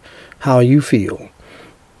matter how you feel.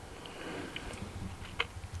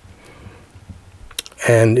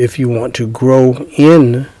 And if you want to grow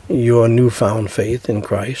in your newfound faith in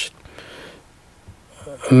Christ,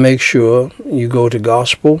 make sure you go to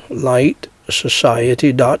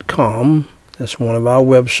GospelLightSociety.com. That's one of our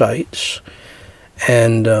websites.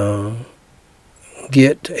 And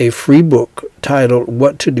get a free book titled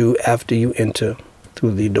What to Do After You Enter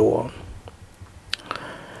Through the Door.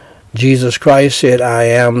 Jesus Christ said, I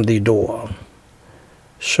am the door.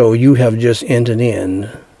 So you have just entered in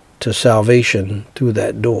to salvation through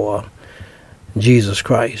that door, Jesus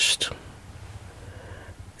Christ.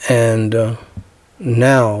 And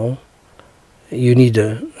now you need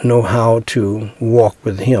to know how to walk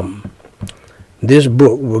with him. This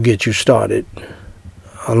book will get you started,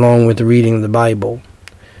 along with reading the Bible,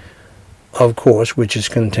 of course, which is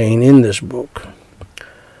contained in this book.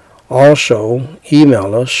 Also,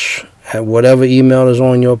 email us at whatever email is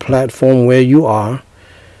on your platform where you are.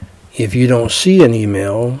 If you don't see an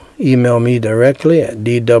email, email me directly at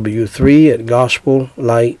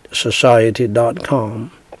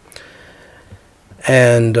dw3@gospellightsociety.com.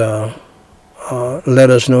 And let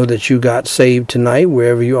us know that you got saved tonight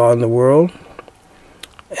wherever you are in the world.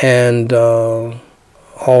 And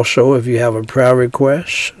also, if you have a prayer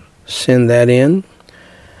request, send that in.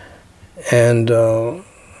 And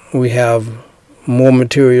we have more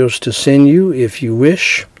materials to send you if you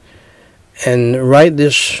wish. And write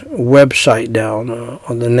this website down,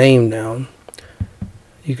 or the name down.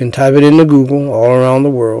 You can type it into Google all around the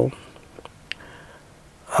world.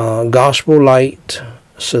 Gospel Light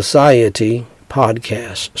Society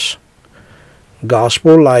Podcasts.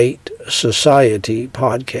 Gospel Light Society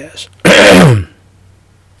Podcast.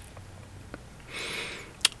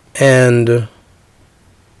 And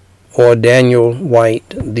or Daniel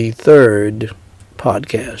White the Third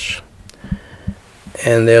Podcast.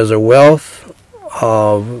 And there's a wealth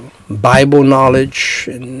of Bible knowledge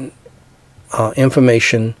and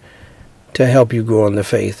information to help you grow in the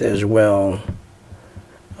faith as well.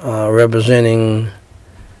 Representing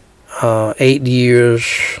 8 years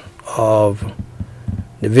of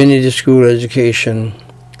divinity school education,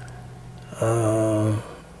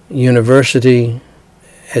 university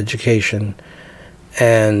education,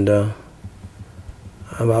 and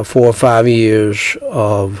about 4 or 5 years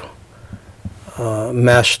of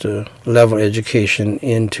master level education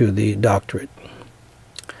into the doctorate.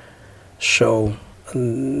 So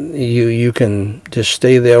you can just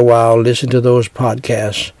stay there a while, listen to those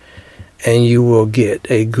podcasts, and you will get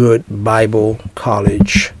a good Bible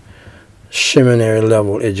college seminary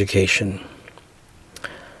level education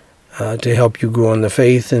to help you grow in the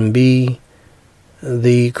faith and be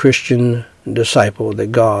the Christian disciple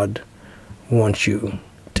that God wants you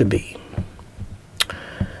to be.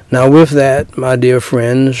 Now with that, my dear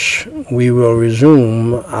friends, we will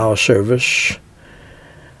resume our service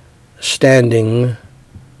standing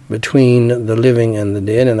between the living and the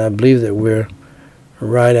dead, and I believe that we're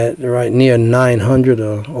right near 900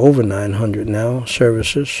 or over 900 now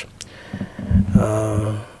services.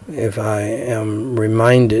 If I am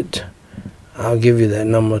reminded, I'll give you that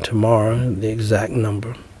number tomorrow, the exact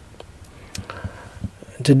number.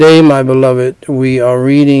 Today, my beloved, we are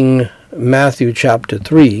reading Matthew chapter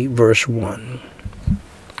 3, verse 1.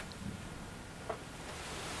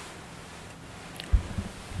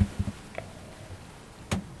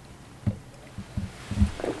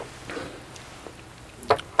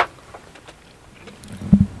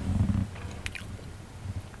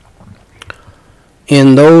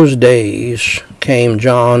 In those days came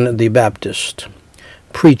John the Baptist,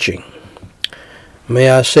 preaching. May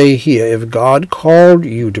I say here, if God called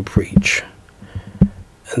you to preach,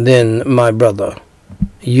 then, my brother,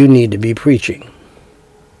 you need to be preaching.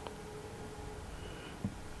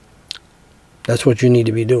 That's what you need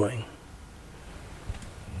to be doing.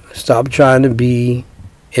 Stop trying to be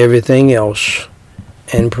everything else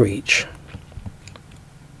and preach.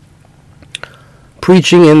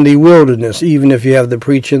 Preaching in the wilderness, even if you have to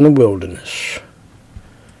preach in the wilderness.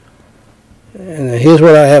 And here's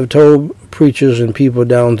what I have told preachers and people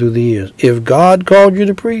down through the years. If God called you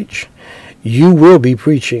to preach, you will be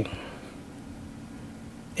preaching.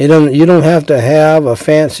 You don't have to have a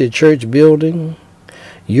fancy church building.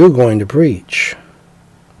 You're going to preach.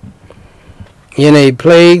 In a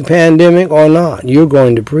plague pandemic or not, you're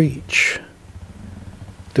going to preach.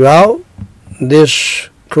 Throughout this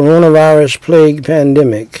coronavirus plague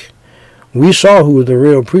pandemic, we saw who the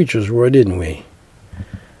real preachers were, didn't we?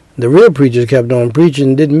 The real preachers kept on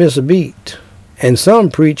preaching, didn't miss a beat. And some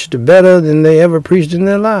preached better than they ever preached in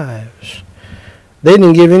their lives. They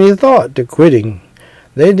didn't give any thought to quitting.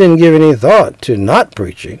 They didn't give any thought to not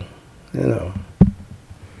preaching. You know,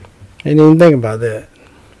 they didn't even think about that.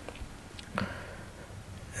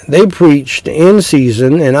 They preached in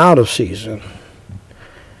season and out of season,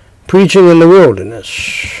 preaching in the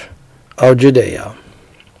wilderness of Judea.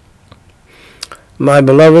 My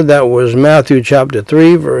beloved, that was Matthew chapter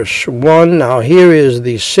 3, verse 1. Now here is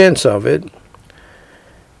the sense of it.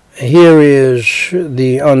 Here is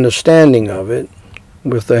the understanding of it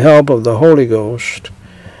with the help of the Holy Ghost,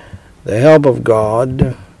 the help of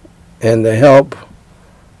God, and the help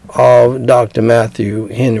of Dr. Matthew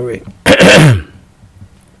Henry.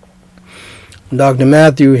 Dr.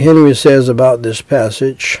 Matthew Henry says about this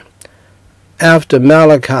passage, after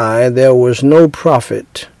Malachi there was no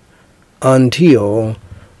prophet until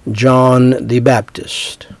John the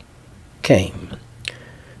Baptist came.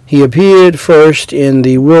 He appeared first in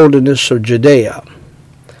the wilderness of Judea.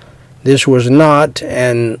 This was not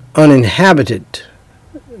an uninhabited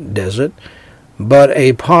desert, but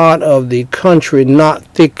a part of the country not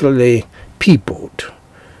thickly peopled.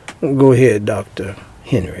 Go ahead, Dr.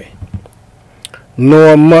 Henry.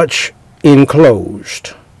 Nor much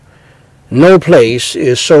enclosed. No place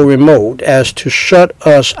is so remote as to shut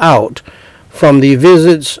us out from the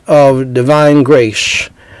visits of divine grace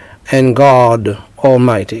and God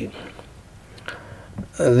Almighty.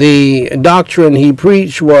 The doctrine he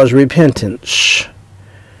preached was repentance.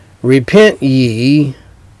 Repent ye.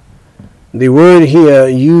 The word here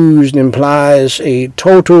used implies a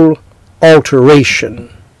total alteration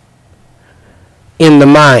in the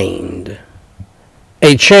mind,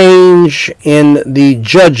 a change in the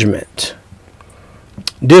judgment,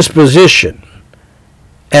 disposition,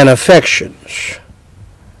 and affections.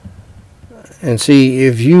 And see,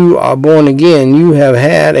 if you are born again, you have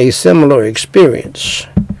had a similar experience,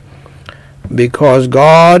 because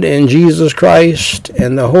God and Jesus Christ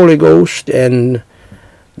and the Holy Ghost and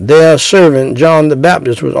their servant John the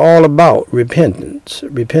Baptist was all about repentance.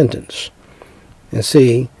 And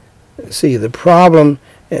see the problem,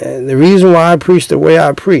 the reason why I preach the way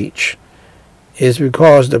I preach is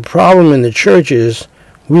because the problem in the church is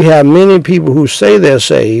we have many people who say they're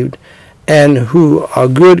saved and who are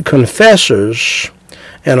good confessors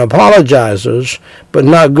and apologizers, but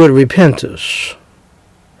not good repenters.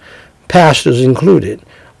 Pastors included,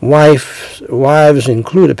 wives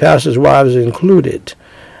included, pastors' wives included.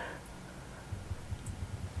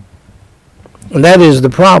 And that is the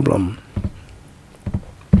problem.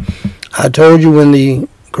 I told you when the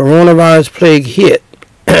coronavirus plague hit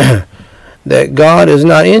that God is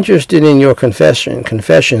not interested in your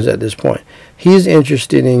confessions at this point. He's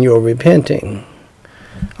interested in your repenting.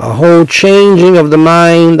 A whole changing of the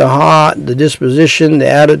mind, the heart, the disposition, the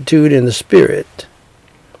attitude, and the spirit.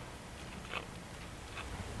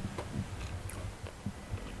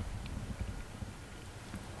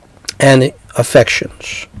 And the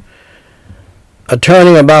affections. A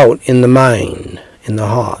turning about in the mind, in the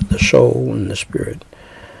heart, the soul, and the spirit.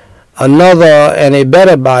 Another and a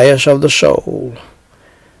better bias of the soul.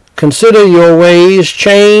 Consider your ways,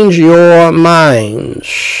 change your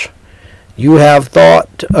minds. You have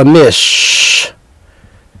thought amiss.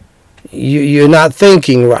 You're not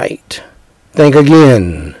thinking right. Think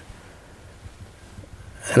again.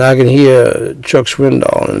 And I can hear Chuck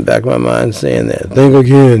Swindoll in the back of my mind saying that. Think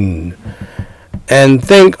again. And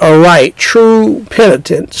think aright. True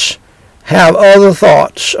penitents have other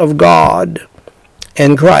thoughts of God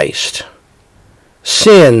and Christ,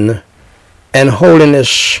 sin and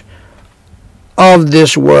holiness of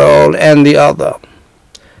this world and the other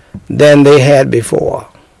than they had before.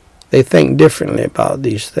 They think differently about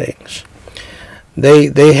these things.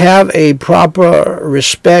 They have a proper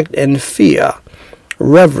respect and fear,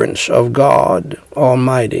 reverence of God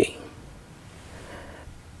Almighty.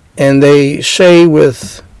 And they say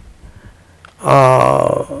with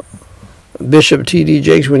Bishop T.D.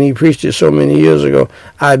 Jakes when he preached it so many years ago,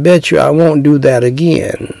 I bet you I won't do that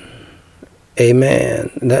again. Amen.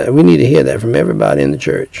 We need to hear that from everybody in the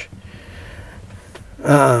church.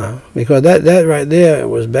 Because that right there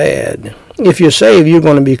was bad. If you're saved, you're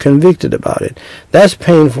going to be convicted about it. That's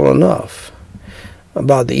painful enough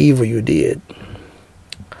about the evil you did.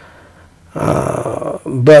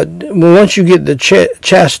 But once you get the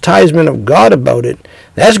chastisement of God about it,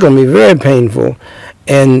 that's going to be very painful.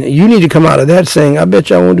 And you need to come out of that saying, I bet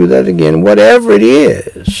you I won't do that again. Whatever it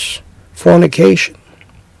is, fornication,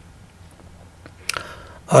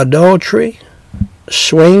 adultery,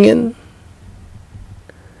 swinging.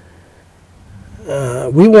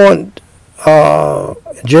 We want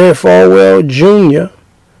Jerry Falwell Jr.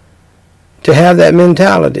 to have that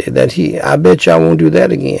mentality that I bet you I won't do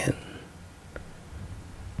that again.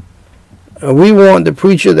 We want the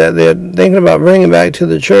preacher that they're thinking about bringing back to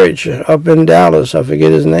the church up in Dallas. I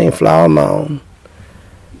forget his name, Flower Mound.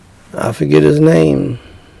 I forget his name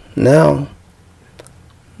now.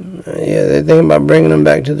 Yeah, they're thinking about bringing him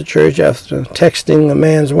back to the church after texting a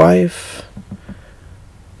man's wife.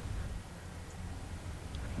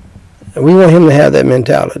 We want him to have that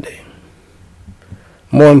mentality.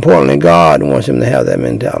 More importantly, God wants him to have that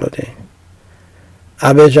mentality.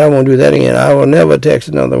 I bet you I won't do that again. I will never text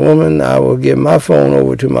another woman. I will give my phone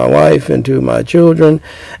over to my wife and to my children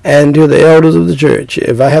and to the elders of the church.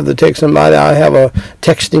 If I have to text somebody, I have a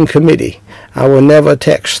texting committee. I will never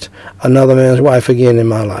text another man's wife again in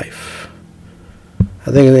my life.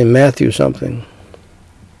 I think it's in Matthew something.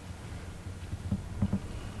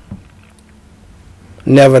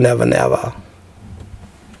 Never, never, never.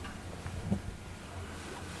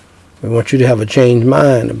 We want you to have a changed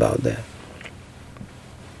mind about that.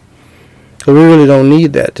 So we really don't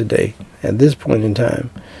need that today, at this point in time.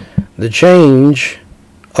 The change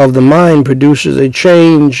of the mind produces a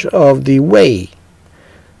change of the way.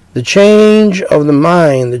 The change of the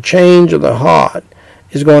mind, the change of the heart,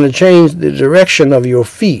 is going to change the direction of your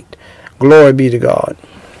feet. Glory be to God.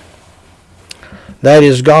 That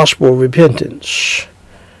is gospel repentance,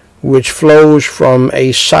 which flows from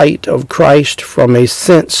a sight of Christ, from a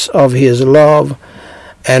sense of his love,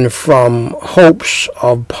 and from hopes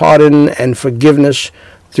of pardon and forgiveness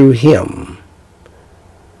through him.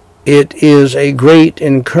 It is a great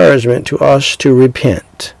encouragement to us to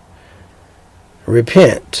repent.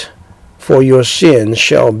 Repent, for your sins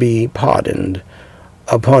shall be pardoned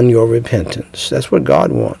upon your repentance. That's what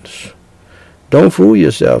God wants. Don't fool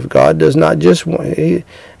yourself. God does not just want,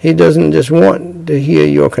 he doesn't just want to hear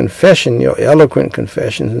your confession, your eloquent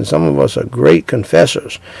confessions. And some of us are great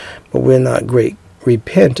confessors, but we're not great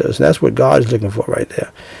repenters. That's what God is looking for right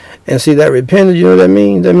there. And see, that repentance, you know what that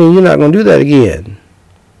means? That means you're not going to do that again.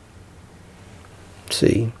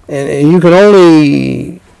 See, and you can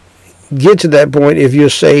only get to that point if you're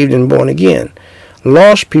saved and born again.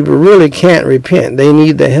 Lost people really can't repent. They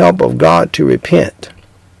need the help of God to repent.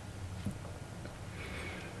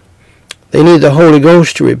 They need the Holy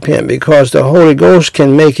Ghost to repent, because the Holy Ghost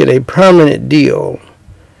can make it a permanent deal.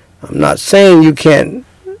 I'm not saying you can't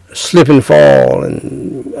slip and fall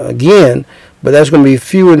and again, but that's going to be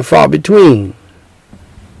few and far between.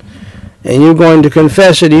 And you're going to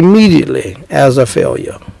confess it immediately as a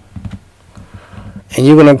failure. And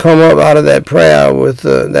you're going to come up out of that prayer with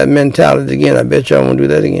that mentality again. I bet you I won't do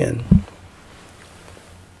that again.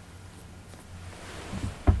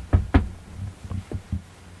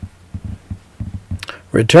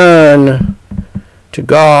 Return to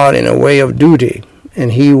God in a way of duty,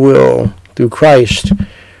 and he will, through Christ,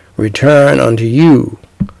 return unto you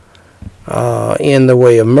in the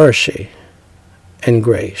way of mercy and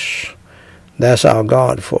grace. That's our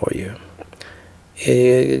God for you.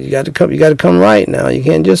 You got to come right now. You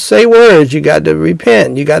can't just say words. You got to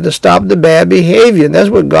repent. You got to stop the bad behavior. That's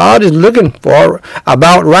what God is looking for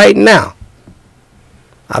about right now.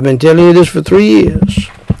 I've been telling you this for 3 years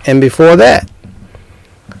and before that.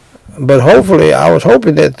 But hopefully, I was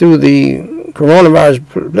hoping that through the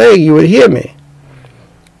coronavirus plague, you would hear me.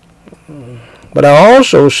 But I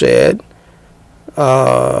also said,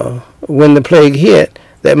 when the plague hit,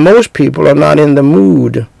 that most people are not in the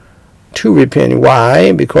mood to repent.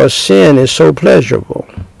 Why? Because sin is so pleasurable.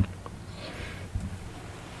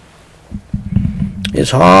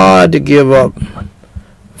 It's hard to give up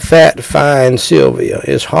fat, fine Sylvia.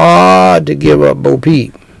 It's hard to give up Bo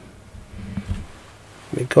Peep,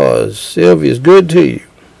 because Sylvia is good to you.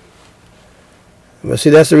 But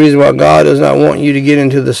see, that's the reason why God does not want you to get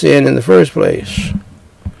into the sin in the first place.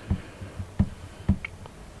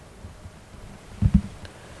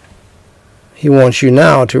 He wants you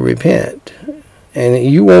now to repent. And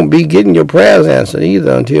you won't be getting your prayers answered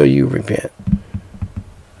either until you repent.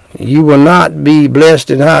 You will not be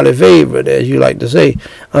blessed and highly favored, as you like to say,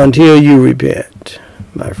 until you repent,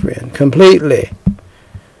 my friend, completely.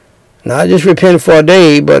 Not just repent for a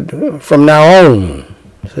day, but from now on.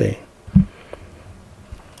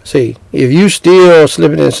 See, if you still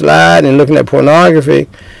slipping and sliding and looking at pornography,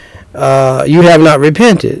 you have not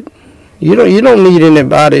repented. You don't need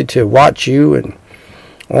anybody to watch you and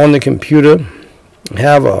on the computer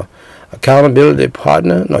have a accountability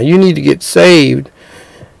partner. No, you need to get saved.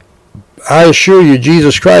 I assure you,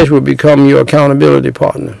 Jesus Christ will become your accountability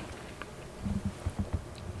partner.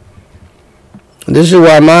 This is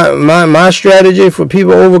why my strategy for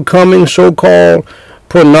people overcoming so-called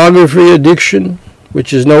pornography addiction,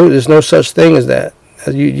 which is there's no such thing as that.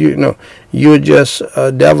 You're just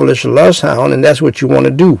a devilish lust hound, and that's what you want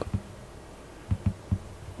to do.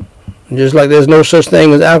 Just like there's no such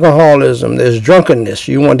thing as alcoholism, there's drunkenness.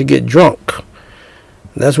 You want to get drunk.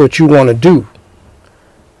 That's what you want to do.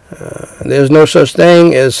 There's no such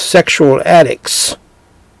thing as sexual addicts.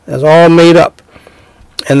 That's all made up.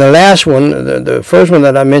 And the last one, the first one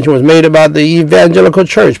that I mentioned, was made about the evangelical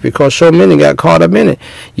church because so many got caught up in it.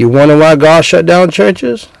 You wonder why God shut down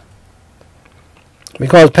churches?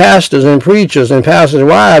 Because pastors and preachers and pastors'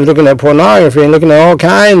 wives looking at pornography and looking at all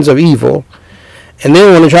kinds of evil, and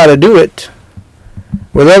they want to try to do it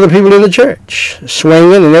with other people in the church,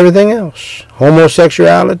 swinging and everything else.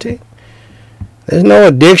 Homosexuality. There's no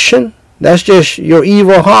addiction. That's just your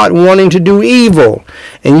evil heart wanting to do evil.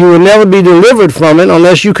 And you will never be delivered from it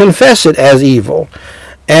unless you confess it as evil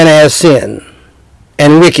and as sin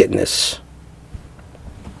and wickedness.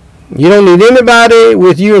 You don't need anybody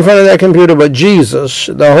with you in front of that computer but Jesus,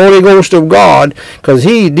 the Holy Ghost of God, because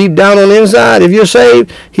he, deep down on the inside, if you're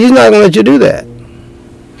saved, he's not going to let you do that.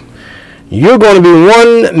 You're going to be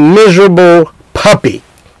one miserable puppy.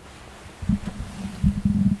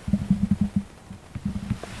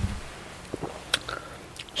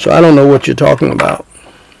 So I don't know what you're talking about.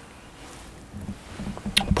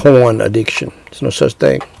 Porn addiction. There's no such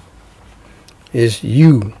thing. It's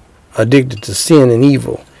you addicted to sin and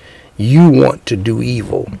evil. You want to do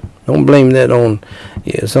evil. Don't blame that on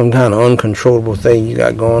some kind of uncontrollable thing you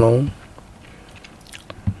got going on.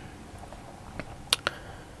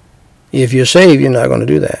 If you're saved, you're not going to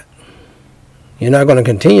do that. You're not going to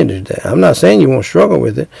continue to do that. I'm not saying you won't struggle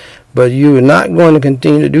with it, but you're not going to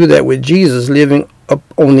continue to do that with Jesus living up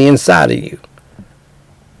on the inside of you.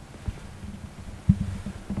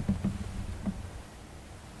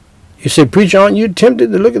 You say, preacher, aren't you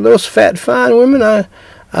tempted to look at those fat, fine women?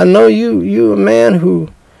 I know you a man who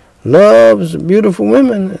loves beautiful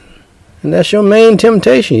women, and that's your main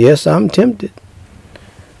temptation. Yes, I'm tempted.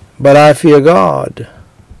 But I fear God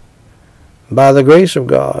by the grace of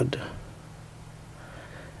God.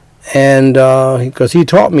 And because he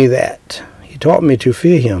taught me that. He taught me to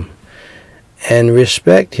fear him and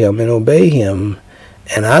respect him and obey him.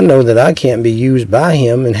 And I know that I can't be used by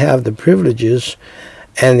him and have the privileges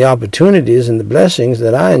and the opportunities and the blessings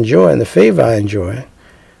that I enjoy and the favor I enjoy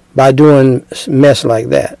by doing mess like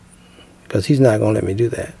that. Because he's not going to let me do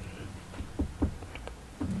that.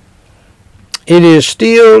 It is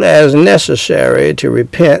still as necessary to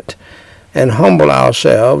repent and humble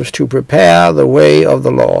ourselves to prepare the way of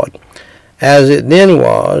the Lord. As it then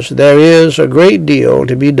was, there is a great deal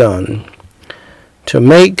to be done to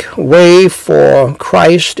make way for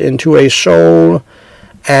Christ into a soul,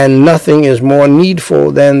 and nothing is more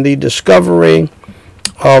needful than the discovery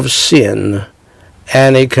of sin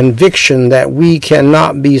and a conviction that we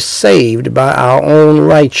cannot be saved by our own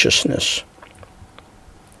righteousness.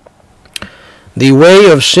 The way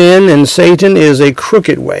of sin and Satan is a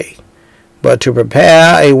crooked way, but to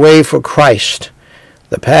prepare a way for Christ,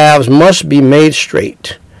 the paths must be made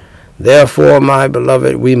straight. Therefore, my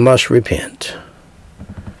beloved, we must repent.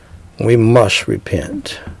 We must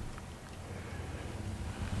repent.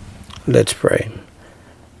 Let's pray.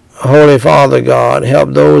 Holy Father God,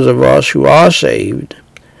 help those of us who are saved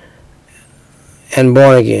and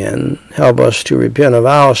born again. Help us to repent of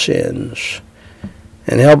our sins,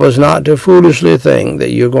 and help us not to foolishly think that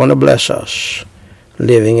you're going to bless us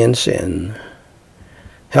living in sin.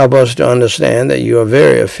 Help us to understand that you are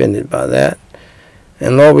very offended by that.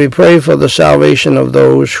 And Lord, we pray for the salvation of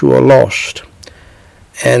those who are lost.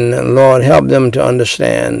 And Lord, help them to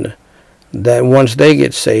understand that once they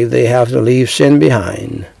get saved, they have to leave sin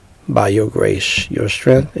behind by your grace, your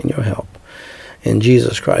strength, and your help. In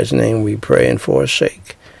Jesus Christ's name we pray and for his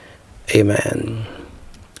sake. Amen.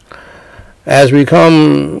 As we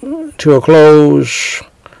come to a close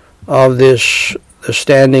of this, the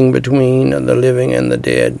standing between the living and the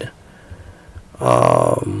dead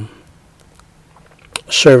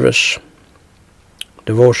service,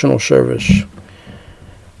 devotional service,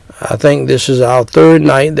 I think this is our third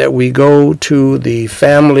night that we go to the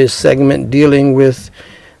family segment dealing with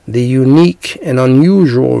the unique and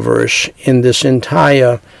unusual verse in this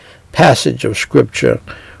entire passage of Scripture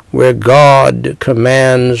where God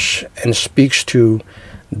commands and speaks to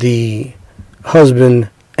the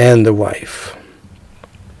husband and the wife.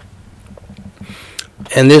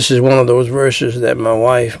 And this is one of those verses that my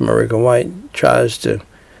wife, Marika White, tries to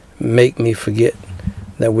make me forget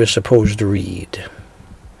that we're supposed to read.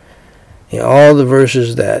 All the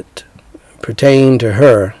verses that pertain to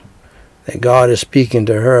her, that God is speaking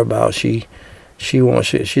to her about, she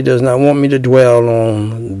does not want me to dwell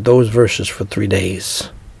on those verses for 3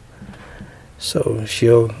 days. So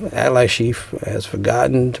she'll act like she has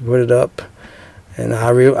forgotten to put it up, and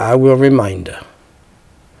I will remind her.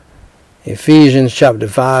 Ephesians chapter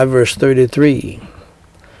 5, verse 33.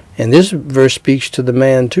 And this verse speaks to the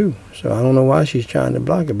man too. So I don't know why she's trying to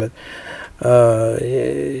block it, but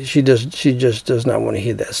she just does not want to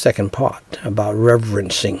hear that second part about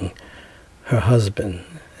reverencing her husband.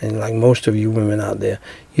 And like most of you women out there,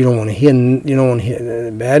 you don't want to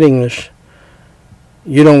hear bad English.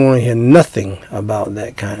 You don't want to hear nothing about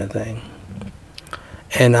that kind of thing.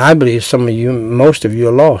 And I believe most of you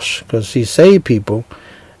are lost, because see, saved people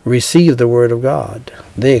receive the Word of God.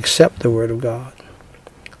 They accept the Word of God,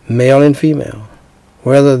 male and female.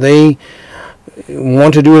 Whether they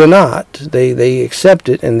want to do it or not, they accept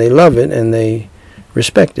it and they love it and they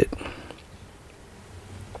respect it.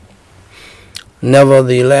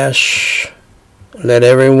 Nevertheless, let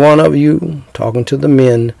every one of you, talking to the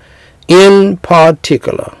men in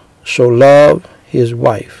particular, so love his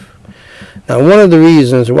wife. Now, one of the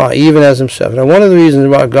reasons why, even as himself, one of the reasons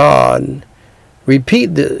why God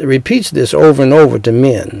repeats this over and over to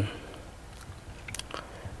men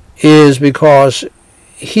is because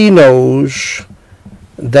he knows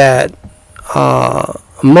that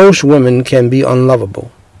most women can be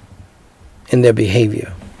unlovable in their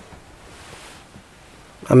behavior.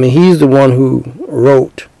 I mean, he's the one who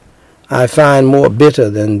wrote, I find more bitter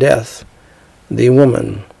than death the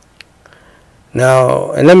woman.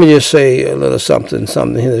 Now, and let me just say a little something here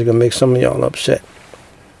that's going to make some of y'all upset.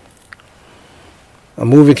 A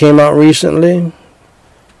movie came out recently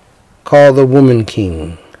called The Woman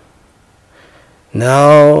King.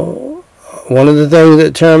 Now, one of the things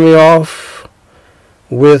that turned me off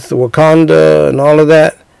with Wakanda and all of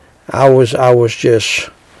that, I was just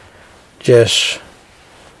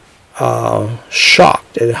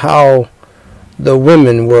shocked at how the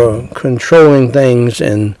women were controlling things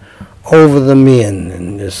and over the men,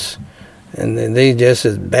 and they just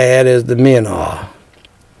as bad as the men are.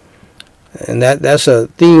 And that's a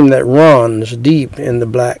theme that runs deep in the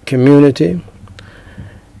black community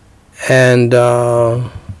and down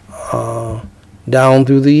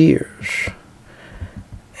through the years,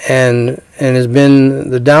 and has been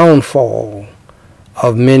the downfall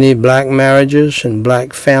of many black marriages and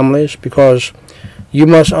black families, because you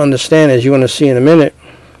must understand, as you're going to see in a minute,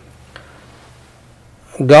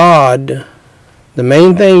 God, the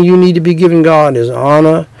main thing you need to be giving God is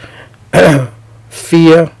honor,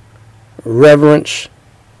 fear, reverence,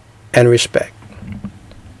 and respect.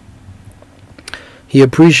 He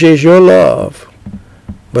appreciates your love,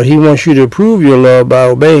 but he wants you to prove your love by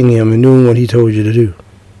obeying him and doing what he told you to do.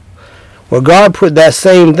 Well, God put that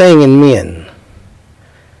same thing in men.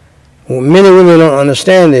 Well, many women don't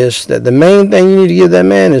understand this, that the main thing you need to give that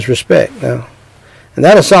man is respect now. And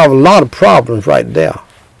that'll solve a lot of problems right there.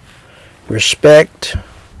 Respect,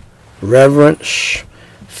 reverence,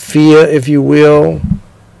 fear, if you will,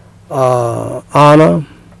 honor.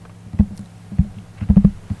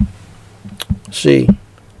 See,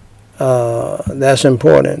 that's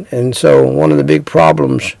important. And so one of the big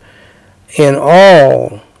problems in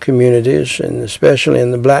all communities, and especially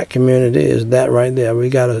in the black community, is that right there. We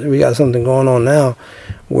got something going on now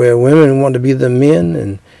where women want to be the men,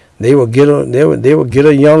 and they will get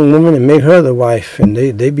a young woman and make her the wife, and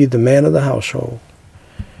they be the man of the household.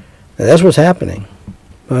 And that's what's happening,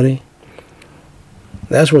 buddy.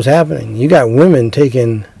 That's what's happening. You got women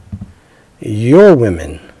taking your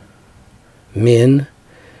women, men,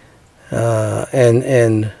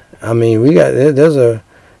 and I mean,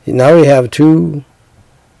 now we have two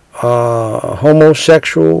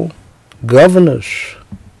homosexual governors.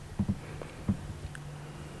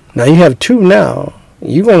 Now you have two now.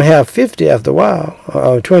 You're going to have 50 after a while,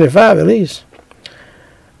 or 25 at least.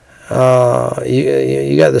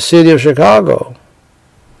 You got the city of Chicago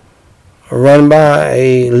run by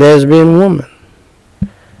a lesbian woman.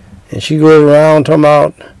 And she goes around talking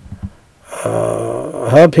about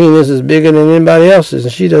her penis is bigger than anybody else's,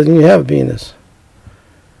 and she doesn't even have a penis.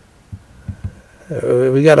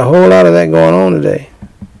 We got a whole lot of that going on today.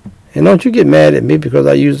 And don't you get mad at me because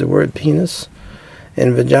I use the word penis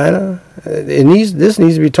and vagina. This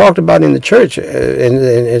needs to be talked about in the church, and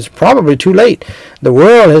it's probably too late. The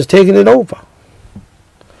world has taken it over.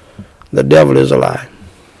 The devil is a lie.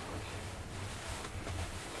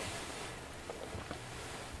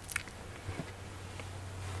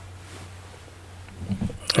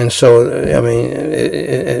 And so, I mean,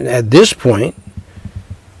 at this point,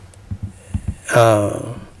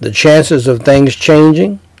 the chances of things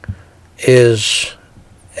changing is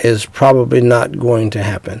probably not going to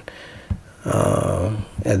happen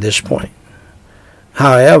at this point.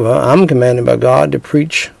 However, I'm commanded by God to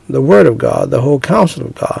preach the Word of God, the whole counsel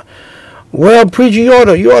of God. Well, preacher, you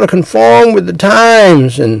ought to conform with the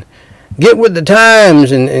times, and get with the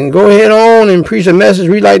times and go ahead on and preach a message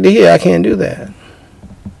we like to hear. I can't do that.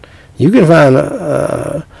 You can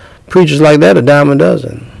find preachers like that a dime a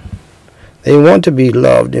dozen. They want to be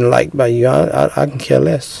loved and liked by you. I can care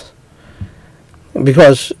less.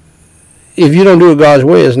 Because if you don't do it God's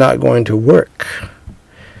way, it's not going to work.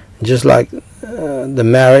 Just like the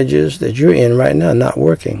marriages that you're in right now not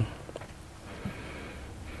working.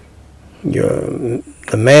 The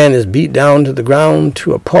man is beat down to the ground,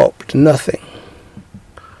 to a pulp, to nothing.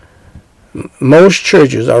 Most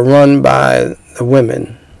churches are run by the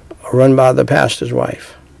women, or run by the pastor's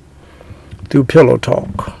wife, through pillow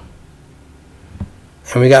talk.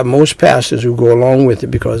 And we got most pastors who go along with it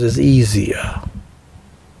because it's easier.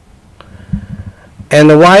 And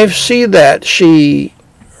the wife see that she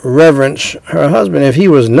reverence her husband. If he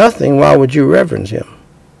was nothing, why would you reverence him?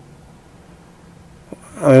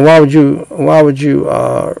 I mean, why would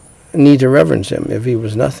you need to reverence him if he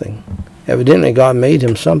was nothing? Evidently, God made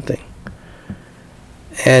him something.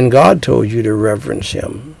 And God told you to reverence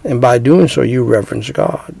him. And by doing so, you reverence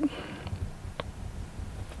God.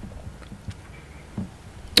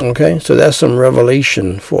 Okay, so that's some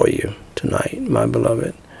revelation for you tonight, my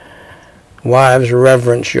beloved. Wives,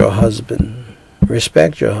 reverence your husband.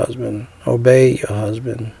 Respect your husband. Obey your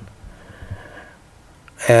husband.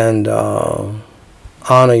 And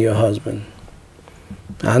honor your husband.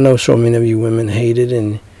 I know so many of you women hate it,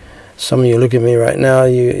 and some of you look at me right now,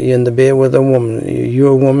 you're in the bed with a woman.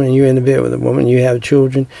 You're a woman, and you're in the bed with a woman. You have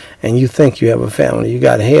children, and you think you have a family. You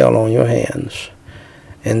got hell on your hands.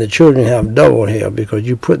 And the children have double hell because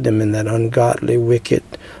you put them in that ungodly, wicked,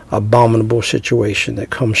 abominable situation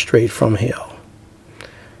that comes straight from hell.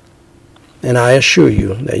 And I assure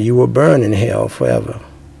you that you will burn in hell forever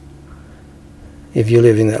if you're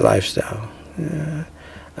living that lifestyle.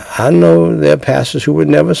 I know there are pastors who would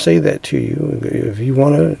never say that to you. If you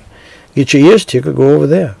want to get your ears tickled, go over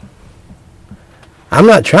there. I'm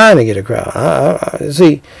not trying to get a crowd.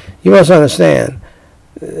 See, you must understand,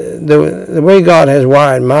 the way God has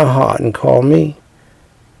wired my heart and called me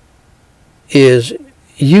is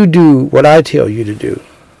you do what I tell you to do,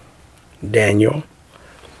 Daniel.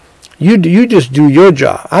 You just do your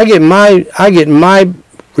job. I get my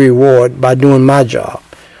reward by doing my job,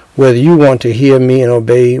 whether you want to hear me and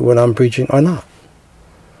obey what I'm preaching or not.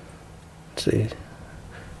 See,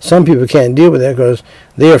 some people can't deal with that because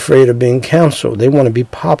they're afraid of being counseled. They want to be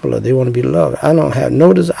popular. They want to be loved. I don't have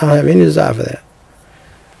any desire for that.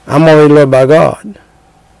 I'm already loved by God.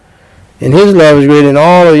 And his love is greater than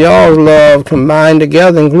all of y'all's love combined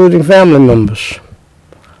together, including family members.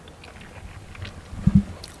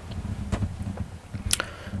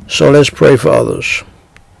 So let's pray for others.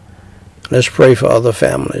 Let's pray for other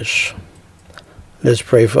families. Let's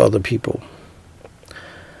pray for other people.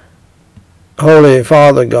 Holy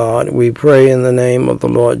Father God, we pray in the name of the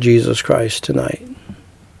Lord Jesus Christ tonight.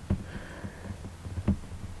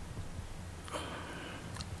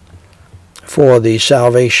 For the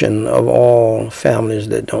salvation of all families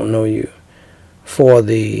that don't know you. For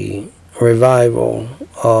the revival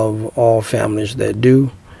of all families that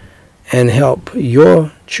do. And help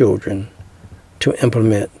your children to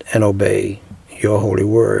implement and obey your holy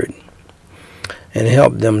word. And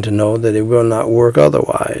help them to know that it will not work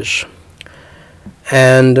otherwise.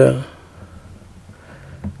 And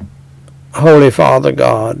Holy Father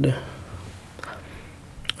God,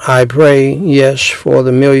 I pray, yes, for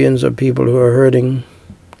the millions of people who are hurting.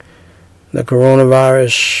 The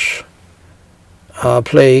coronavirus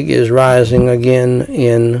plague is rising again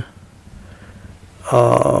in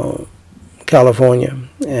California,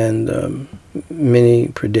 and many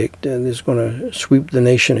predict that it's going to sweep the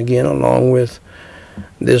nation again, along with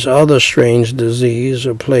this other strange disease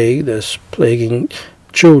or plague that's plaguing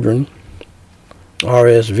children,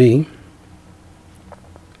 RSV.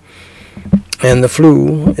 And the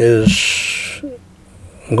flu is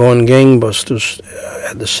going gangbusters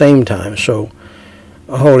at the same time. So,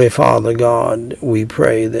 Holy Father God, we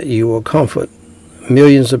pray that you will comfort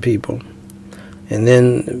millions of people. And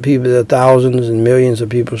then there are thousands and millions of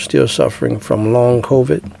people still suffering from long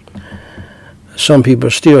COVID. Some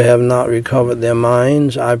people still have not recovered their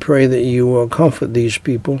minds. I pray that you will comfort these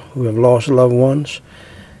people who have lost loved ones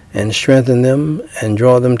and strengthen them and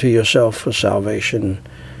draw them to yourself for salvation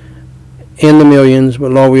in the millions.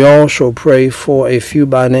 But Lord, we also pray for a few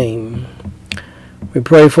by name. We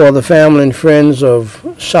pray for the family and friends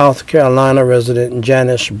of South Carolina resident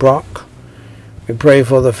Janice Brock. We pray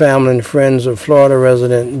for the family and friends of Florida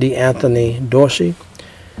resident D'Anthony Dorsey.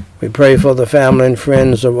 We pray for the family and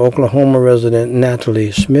friends of Oklahoma resident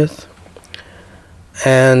Natalie Smith.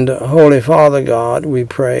 And Holy Father God, we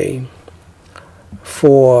pray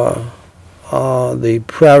for the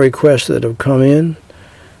prayer requests that have come in,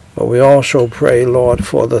 but we also pray, Lord,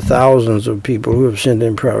 for the thousands of people who have sent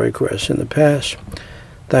in prayer requests in the past.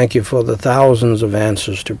 Thank you for the thousands of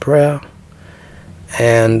answers to prayer.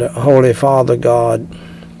 And Holy Father God,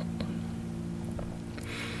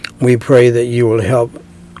 we pray that you will help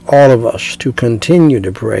all of us to continue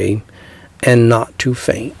to pray and not to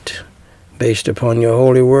faint. Based upon your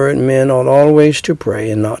holy word, men ought always to pray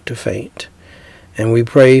and not to faint. And we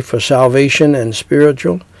pray for salvation and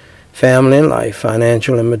spiritual, family and life,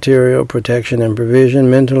 financial and material, protection and provision,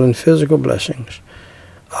 mental and physical blessings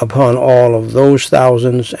upon all of those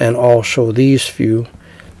thousands and also these few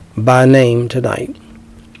by name tonight.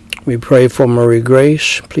 We pray for Marie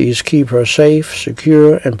Grace. Please keep her safe,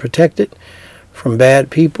 secure, and protected from bad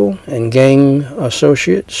people and gang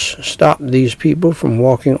associates. Stop these people from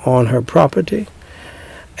walking on her property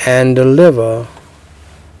and deliver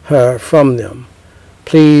her from them.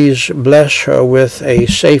 Please bless her with a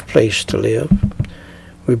safe place to live.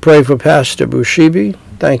 We pray for Pastor Bushibi.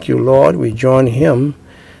 Thank you, Lord. We join him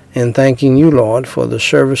in thanking you, Lord, for the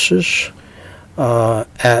services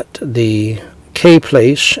at the K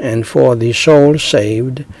Place and for the souls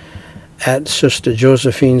saved at Sister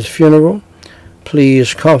Josephine's funeral.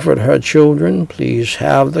 Please comfort her children. Please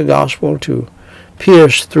have the gospel to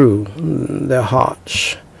pierce through their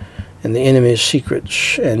hearts and the enemy's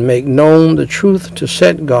secrets and make known the truth to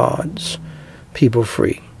set God's people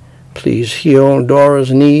free. Please heal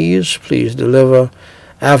Dora's knees. Please deliver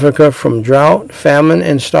Africa from drought, famine,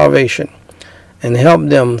 and starvation, and help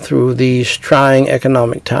them through these trying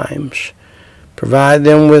economic times. Provide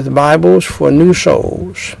them with Bibles for new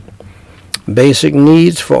souls, basic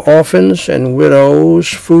needs for orphans and widows,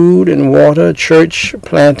 food and water, church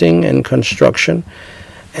planting and construction,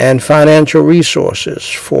 and financial resources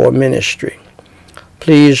for ministry.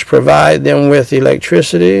 Please provide them with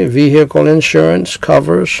electricity, vehicle insurance,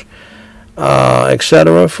 covers,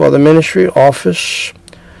 etc. for the ministry office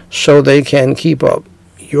so they can keep up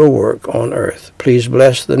your work on earth. Please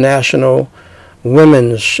bless the National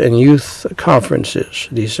Women's and Youth Conferences,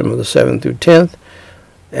 December the 7th through 10th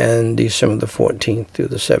and December the 14th through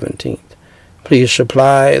the 17th. Please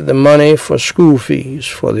supply the money for school fees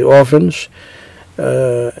for the orphans,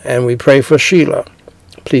 and we pray for Sheila.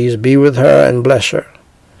 Please be with her and bless her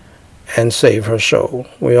and save her soul.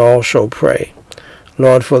 We also pray,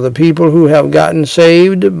 Lord, for the people who have gotten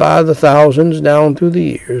saved by the thousands down through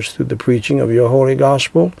the years through the preaching of your holy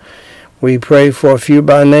gospel. We pray for a few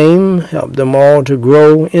by name. Help them all to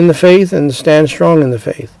grow in the faith and stand strong in the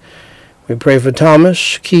faith. We pray for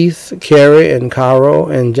Thomas, Keith, Carrie, and Caro,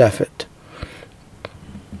 and Japhet.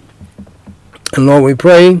 And Lord, we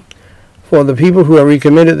pray for the people who have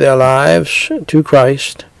recommitted their lives to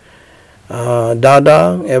Christ,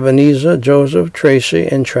 Dada, Ebenezer, Joseph, Tracy,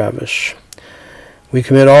 and Travis. We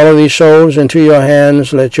commit all of these souls into your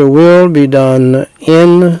hands. Let your will be done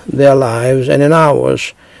in their lives and in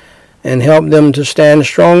ours, and help them to stand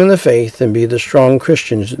strong in the faith and be the strong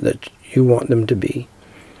Christians that you want them to be.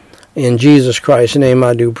 In Jesus Christ's name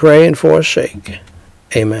I do pray and forsake.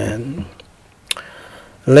 Amen.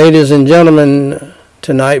 Ladies and gentlemen,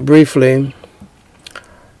 tonight briefly,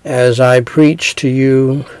 as I preach to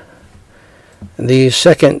you the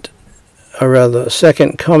second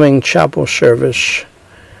coming chapel service,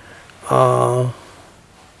 a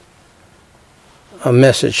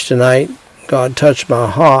message tonight, God touched my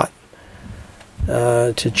heart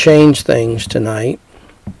to change things tonight,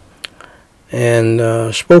 and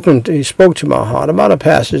he spoke to my heart about a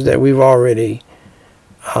passage that we've already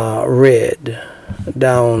read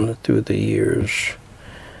down through the years,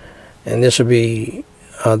 and this will be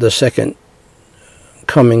the second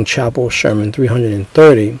coming chapel sermon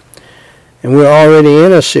 330, and we're already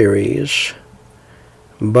in a series,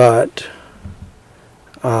 but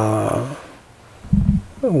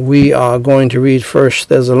we are going to read 1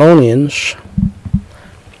 Thessalonians,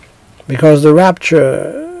 because the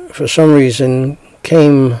rapture, for some reason,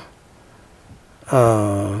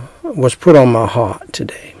 was put on my heart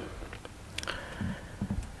today.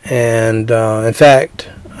 And in fact,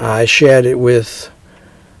 I shared it with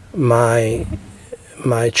my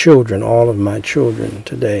children, all of my children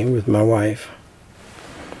today, with my wife.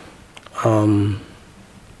 1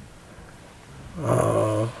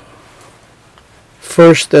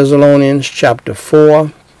 Thessalonians chapter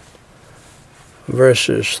 4,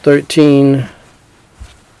 verses 13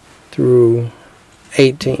 through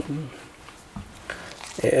 18.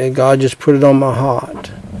 God just put it on my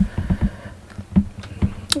heart.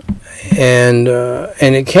 And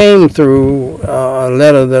it came through a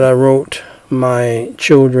letter that I wrote my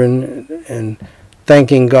children and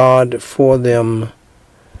thanking God for them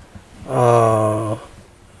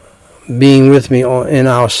being with me in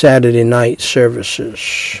our Saturday night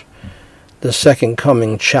services, the Second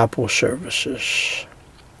Coming Chapel services.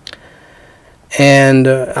 And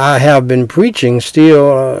I have been preaching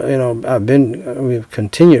still, we've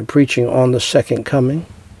continued preaching on the Second Coming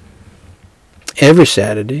every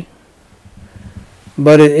Saturday.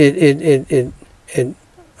 But it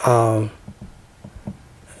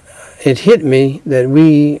hit me that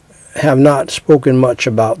we have not spoken much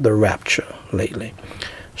about the rapture lately.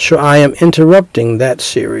 So I am interrupting that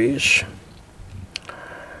series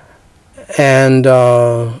and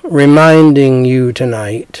reminding you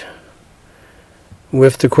tonight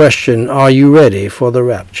with the question, are you ready for the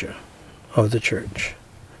rapture of the church?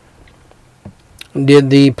 Did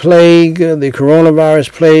the plague, the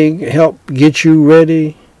coronavirus plague, help get you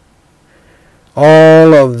ready?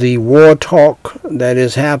 All of the war talk that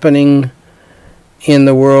is happening in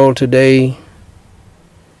the world today,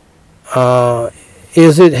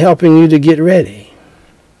 is it helping you to get ready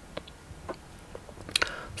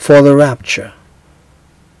for the rapture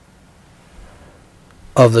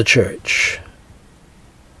of the church?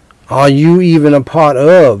 Are you even a part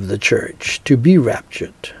of the church to be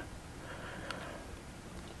raptured?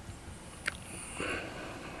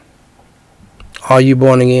 Are you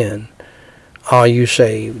born again? Are you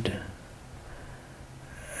saved?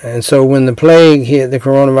 And so when the plague hit, the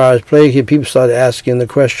coronavirus plague hit, people started asking the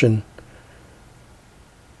question,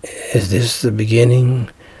 is this the beginning?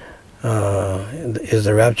 Is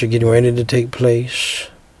the rapture getting ready to take place?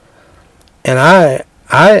 And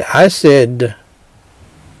I said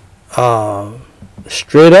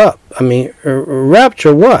straight up,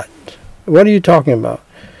 rapture what? What are you talking about?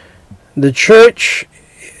 The church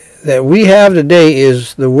that we have today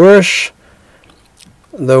is the worst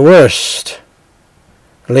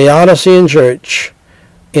Laodicean church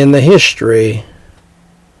in the history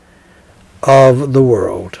of the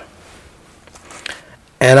world.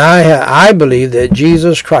 And I believe that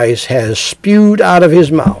Jesus Christ has spewed out of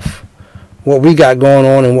his mouth what we got going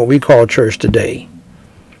on in what we call church today.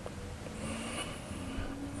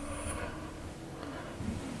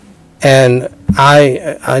 And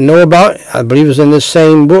I know about, I believe it's in this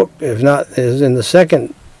same book, if not, it's in the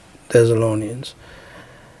Second Thessalonians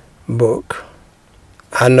book.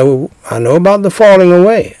 I know about the falling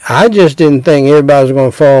away. I just didn't think everybody was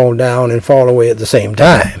going to fall down and fall away at the same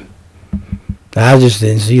time. I just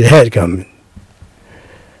didn't see that coming.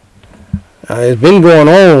 It's been going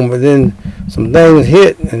on, but then some things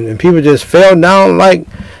hit, and people just fell down like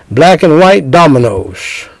black and white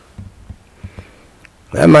dominoes.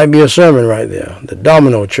 That might be a sermon right there, the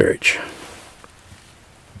domino church.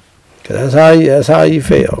 'Cause that's how you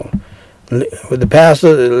fail. With the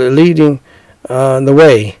pastor leading the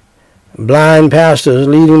way, blind pastors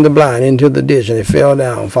leading the blind into the ditch, and they fell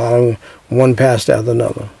down, following one pastor after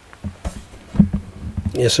another.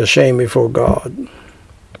 It's a shame before God.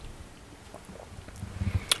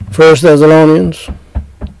 1 Thessalonians.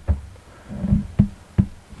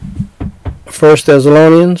 1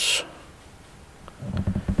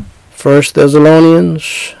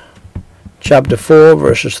 Thessalonians chapter 4,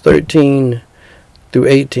 verses 13 through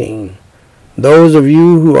 18. Those of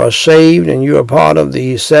you who are saved and you are part of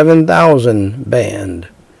the 7,000 band,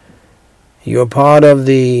 you are part of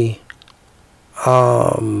the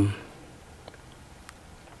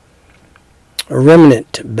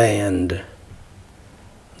remnant band,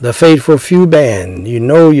 the faithful few band, you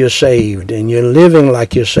know you're saved and you're living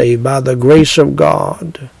like you're saved by the grace of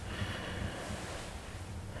God.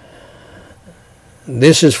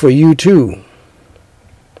 This is for you too,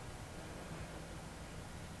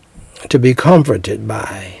 to be comforted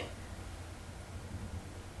by,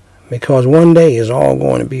 because one day is all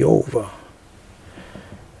going to be over,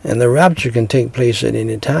 and the rapture can take place at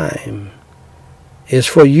any time. It's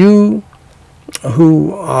for you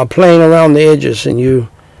who are playing around the edges, and you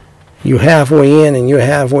halfway in and you're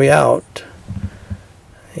halfway out,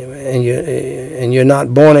 and you're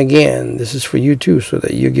not born again. This is for you too, so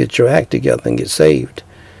that you get your act together and get saved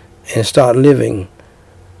and start living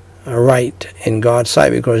right in God's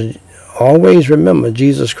sight. Because always remember,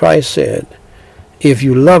 Jesus Christ said, if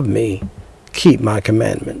you love me, keep my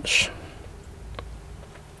commandments.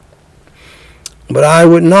 But I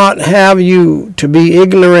would not have you to be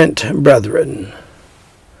ignorant, brethren.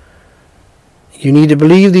 You need to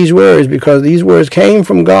believe these words, because these words came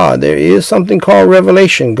from God. There is something called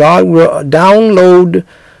revelation. God will download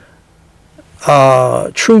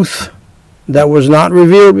truth that was not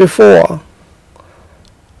revealed before,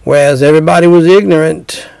 whereas everybody was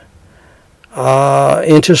ignorant,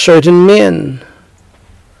 into certain men.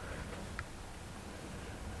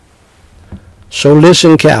 So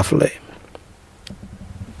listen carefully.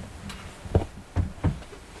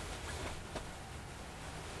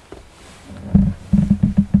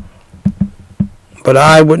 But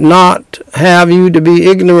I would not have you to be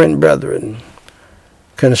ignorant, brethren,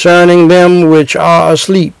 concerning them which are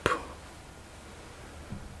asleep,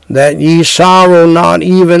 that ye sorrow not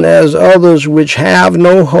even as others which have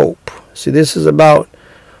no hope. See, this is about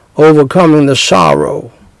overcoming the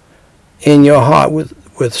sorrow in your heart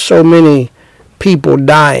with so many people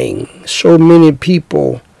dying. So many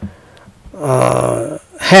people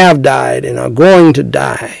have died and are going to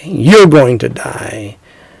die. You're going to die.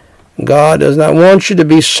 God does not want you to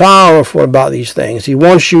be sorrowful about these things. He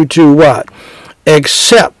wants you to what?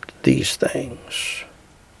 Accept these things.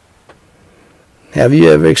 Have you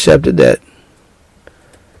ever accepted that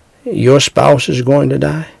your spouse is going to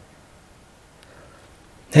die?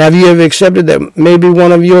 Have you ever accepted that maybe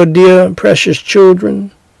one of your dear precious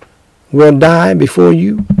children will die before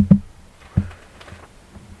you?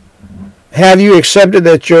 Have you accepted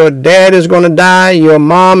that your dad is going to die, your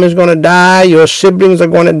mom is going to die, your siblings are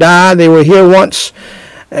going to die? They were here once,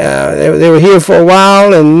 they were here for a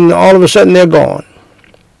while, and all of a sudden they're gone.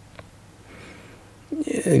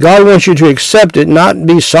 God wants you to accept it, not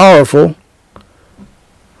be sorrowful,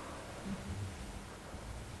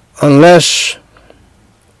 unless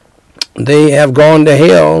they have gone to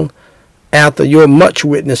hell after your much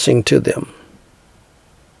witnessing to them.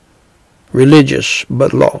 Religious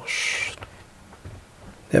but lost.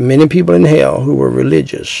 There are many people in hell who were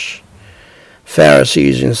religious.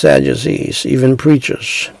 Pharisees and Sadducees, even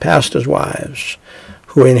preachers, pastors' wives,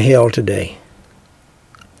 who are in hell today.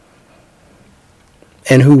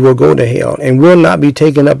 And who will go to hell and will not be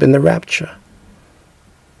taken up in the rapture.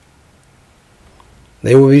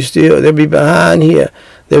 They'll be behind here.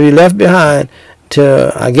 They'll be left behind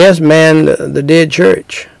to, I guess, man the dead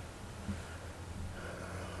church.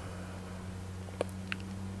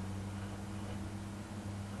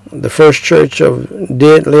 The first church of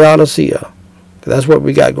dead Laodicea. That's what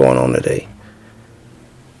we got going on today.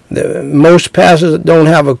 Most pastors don't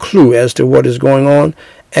have a clue as to what is going on,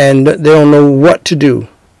 and they don't know what to do,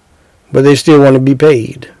 but they still want to be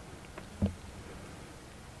paid.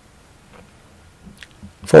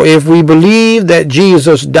 For if we believe that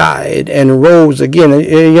Jesus died and rose again,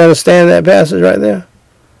 you understand that passage right there?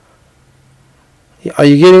 Are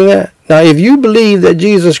you getting that? Now, if you believe that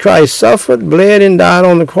Jesus Christ suffered, bled, and died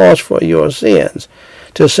on the cross for your sins,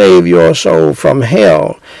 to save your soul from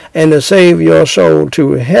hell and to save your soul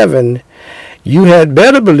to heaven, you had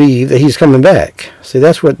better believe that he's coming back. See,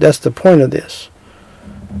 that's the point of this.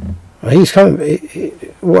 He's coming.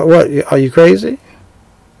 What? Are you crazy?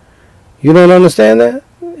 You don't understand that?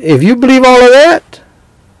 If you believe all of that,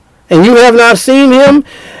 and you have not seen him,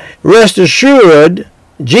 rest assured,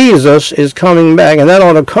 Jesus is coming back, and that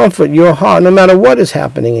ought to comfort your heart no matter what is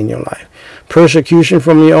happening in your life. Persecution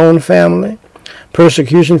from your own family,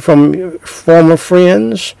 persecution from former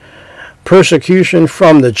friends, persecution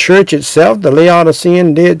from the church itself, the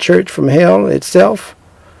Laodicean dead church from hell itself.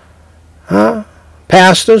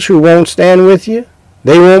 Pastors who won't stand with you,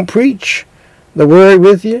 they won't preach the word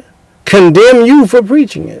with you, condemn you for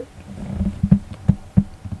preaching it,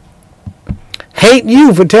 hate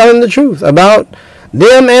you for telling the truth about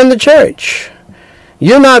them and the church.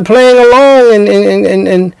 You're not playing along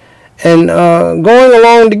and going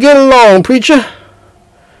along to get along, preacher.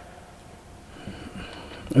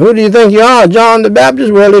 Who do you think you are, John the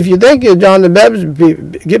Baptist? Well, if you think you're John the Baptist,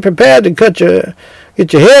 get prepared to get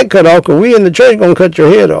your head cut off, because we in the church going to cut your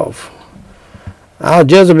head off. Our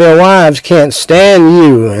Jezebel wives can't stand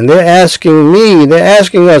you, and they're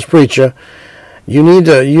asking us, preacher, you need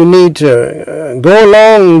to go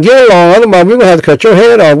along and get along, otherwise we're going to have to cut your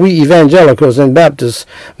head off, we evangelicals and Baptists,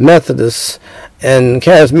 Methodists, and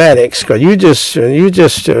Charismatics, because you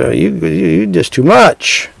just too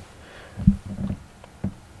much.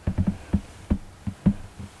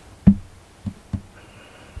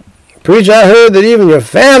 Preacher, I heard that even your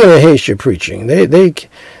family hates your preaching.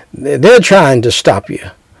 They're trying to stop you.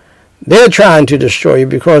 They're trying to destroy you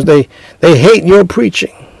because they hate your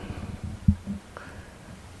preaching.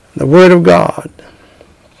 The Word of God.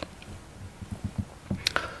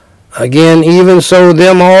 Again, even so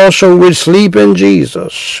them also which sleep in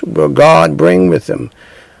Jesus will God bring with him.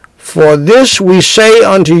 For this we say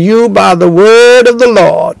unto you by the word of the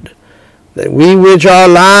Lord, that we which are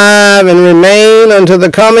alive and remain unto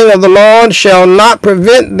the coming of the Lord shall not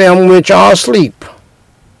prevent them which are asleep.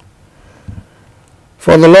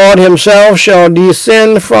 For the Lord himself shall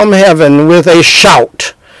descend from heaven with a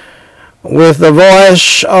shout, with the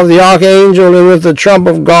voice of the archangel, and with the trump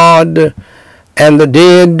of God, And the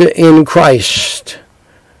dead in Christ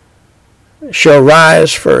shall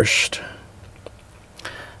rise first.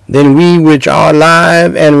 Then we which are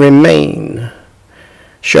alive and remain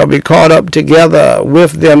shall be caught up together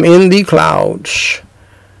with them in the clouds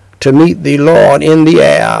to meet the Lord in the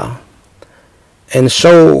air. And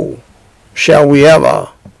so shall we ever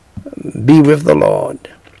be with the Lord.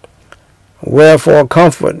 Wherefore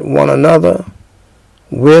comfort one another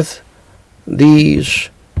with these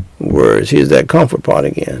words. Here's that comfort part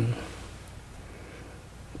again.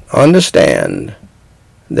 Understand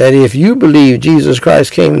that if you believe Jesus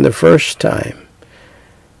Christ came the first time,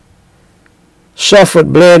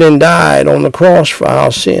 suffered, bled, and died on the cross for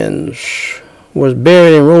our sins, was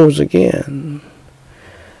buried and rose again,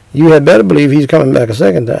 you had better believe he's coming back a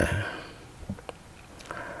second time.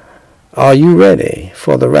 Are you ready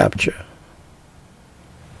for the rapture?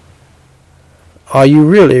 Are you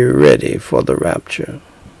really ready for the rapture?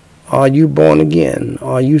 Are you born again?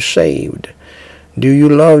 Are you saved? Do you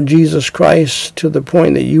love Jesus Christ to the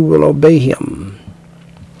point that you will obey him,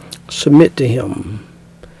 submit to him,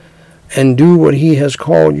 and do what he has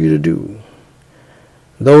called you to do?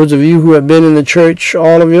 Those of you who have been in the church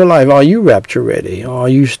all of your life, are you rapture ready? Are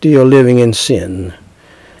you still living in sin?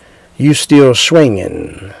 You still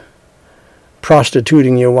swinging,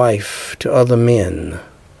 prostituting your wife to other men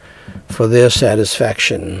for their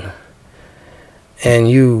satisfaction, and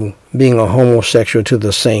you being a homosexual to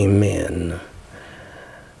the same men?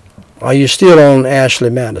 Are you still on Ashley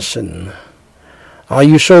Madison? Are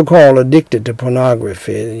you so-called addicted to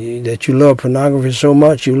pornography, that you love pornography so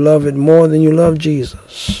much you love it more than you love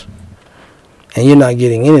Jesus, and you're not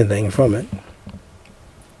getting anything from it?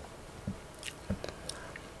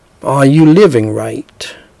 Are you living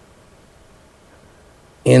right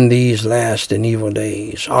in these last and evil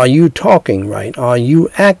days? Are you talking right? Are you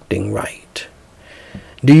acting right?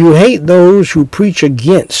 Do you hate those who preach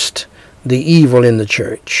against the evil in the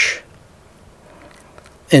church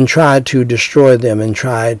and try to destroy them and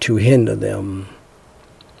try to hinder them?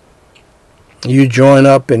 You join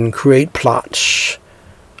up and create plots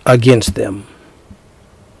against them.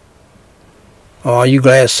 Or are you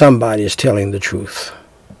glad somebody is telling the truth,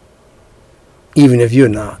 even if you're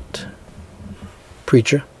not?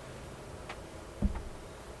 Preacher,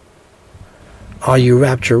 are you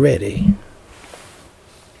rapture ready?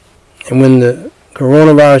 And when the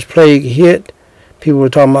coronavirus plague hit, people were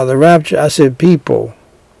talking about the rapture. I said, people,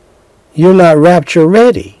 you're not rapture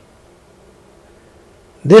ready.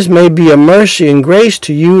 This may be a mercy and grace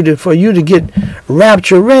to you for you to get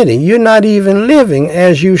rapture ready. You're not even living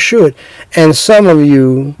as you should. And some of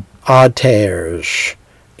you are tares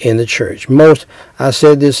in the church. I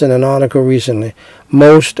said this in an article recently,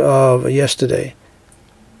 yesterday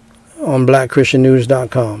on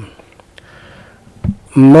blackchristiannews.com.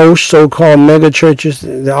 Most so-called mega churches,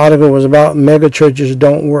 the article was about mega churches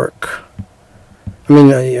don't work. I mean,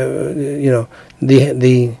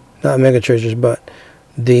 the not mega churches, but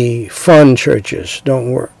the fun churches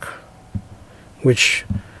don't work, which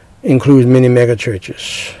includes many mega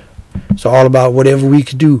churches. It's all about whatever we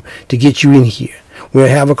could do to get you in here. We'll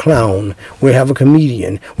have a clown. We'll have a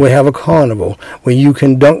comedian. We'll have a carnival where you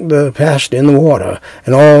can dunk the pastor in the water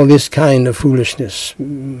and all this kind of foolishness.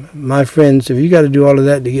 My friends, if you got to do all of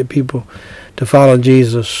that to get people to follow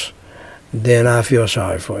Jesus, then I feel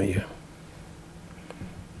sorry for you.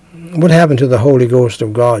 What happened to the Holy Ghost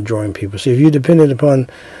of God drawing people? See, if you depended upon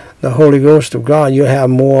the Holy Ghost of God, you'll have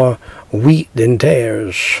more wheat than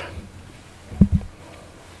tares.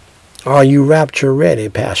 Are you rapture ready,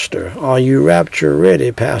 pastor? Are you rapture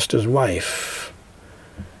ready, pastor's wife?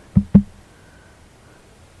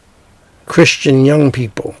 Christian young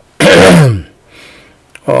people.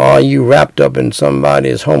 Or are you wrapped up in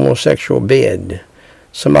somebody's homosexual bed,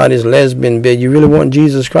 somebody's lesbian bed? You really want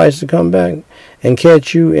Jesus Christ to come back and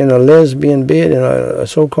catch you in a lesbian bed, in a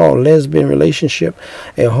so-called lesbian relationship,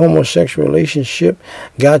 a homosexual relationship,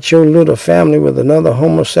 got your little family with another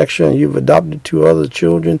homosexual, and you've adopted 2 other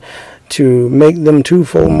children to make them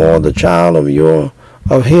twofold more the child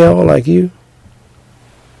of hell like you?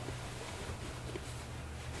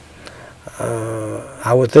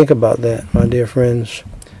 I would think about that, my dear friends.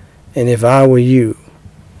 And if I were you,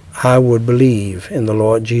 I would believe in the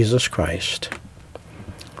Lord Jesus Christ.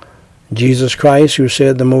 Jesus Christ, who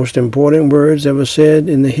said the most important words ever said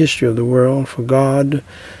in the history of the world, for God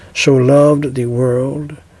so loved the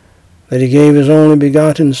world that he gave his only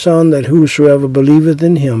begotten Son, that whosoever believeth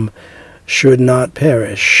in him should not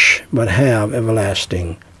perish, but have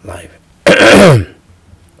everlasting life.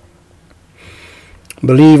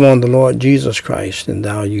 Believe on the Lord Jesus Christ, and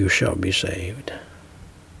you shall be saved.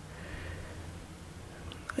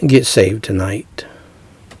 get saved tonight.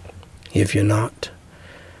 If you're not,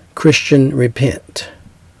 Christian, repent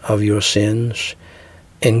of your sins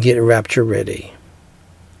and get rapture ready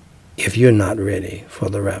if you're not ready for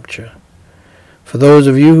the rapture. For those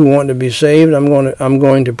of you who want to be saved, I'm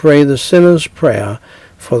going to pray the sinner's prayer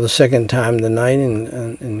for the second time tonight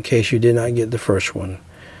in case you did not get the first one.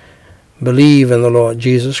 Believe in the Lord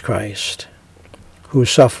Jesus Christ, who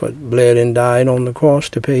suffered, bled, and died on the cross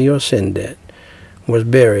to pay your sin debt, was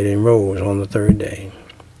buried, and rose on the third day.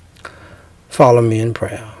 Follow me in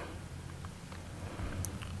prayer.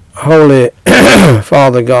 Holy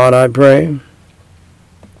Father God, I pray,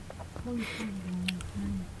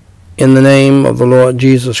 in the name of the Lord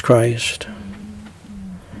Jesus Christ,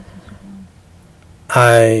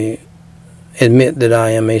 I admit that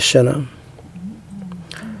I am a sinner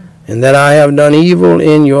and that I have done evil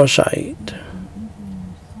in your sight.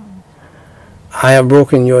 I have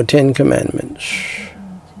broken your 10 commandments.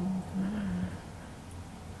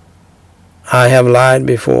 I have lied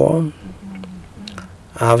before.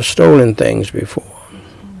 I have stolen things before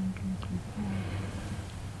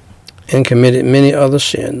and committed many other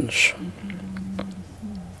sins.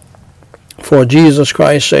 For Jesus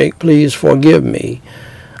Christ's sake, please forgive me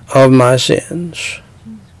of my sins,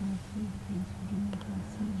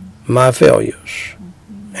 my failures,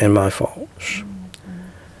 and my faults.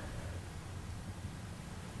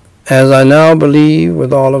 As I now believe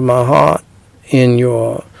with all of my heart in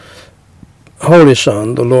your Holy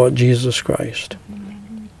Son, the Lord Jesus Christ,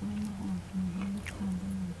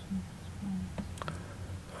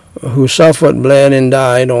 who suffered, bled, and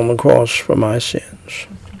died on the cross for my sins,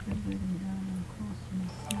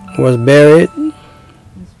 was buried,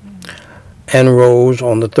 and rose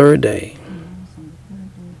on the third day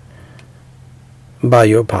by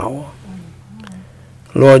your power.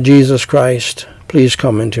 Lord Jesus Christ, please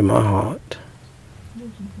come into my heart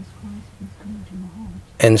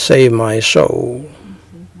and save my soul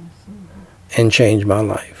and change my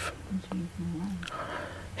life.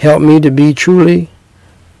 Help me to be truly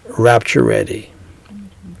rapture ready.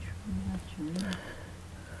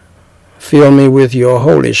 Fill me with your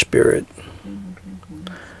Holy Spirit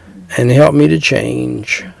and help me to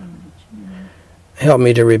change. Help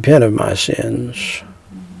me to repent of my sins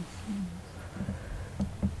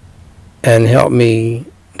and help me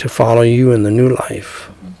to follow you in the new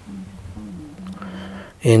life.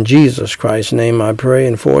 In Jesus Christ's name I pray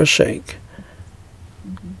and for his sake.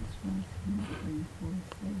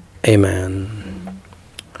 Amen.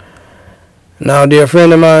 Now, dear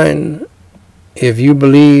friend of mine, if you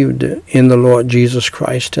believed in the Lord Jesus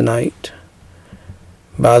Christ tonight,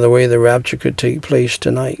 by the way, the rapture could take place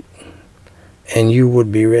tonight, and you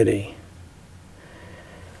would be ready.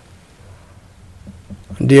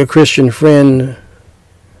 Dear Christian friend,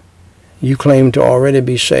 you claim to already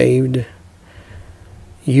be saved.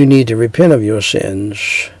 You need to repent of your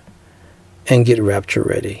sins and get rapture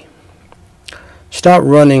ready. Stop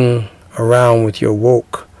running around with your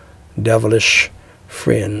woke, devilish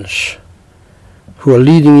friends who are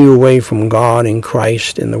leading you away from God and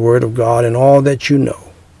Christ and the Word of God and all that you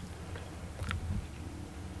know.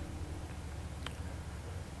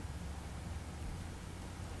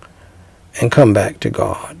 And come back to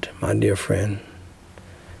God, my dear friend.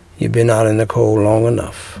 You've been out in the cold long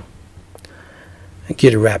enough.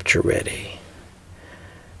 Get rapture ready.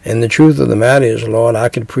 And the truth of the matter is, Lord, I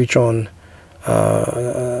could preach on,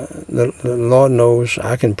 the Lord knows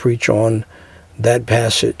I can preach on that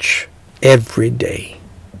passage every day.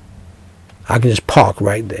 I can just park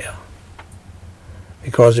right there.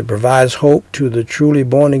 Because it provides hope to the truly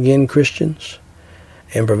born again Christians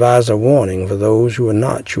and provides a warning for those who are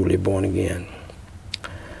not truly born again.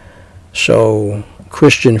 So,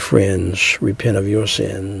 Christian friends, repent of your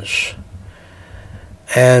sins.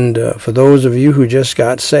 And for those of you who just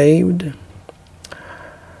got saved,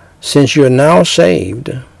 since you're now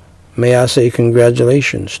saved, may I say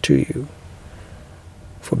congratulations to you.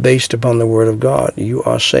 For based upon the Word of God, you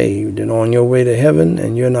are saved and on your way to heaven,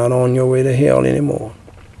 and you're not on your way to hell anymore.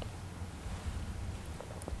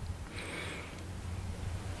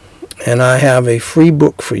 And I have a free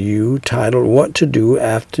book for you titled, What to Do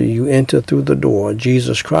After You Enter Through the Door.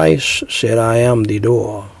 Jesus Christ said, I am the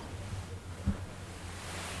door.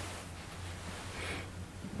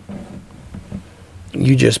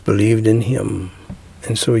 You just believed in him,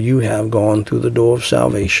 and so you have gone through the door of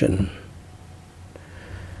salvation.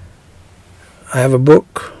 I have a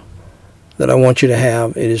book that I want you to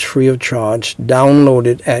have. It is free of charge. Download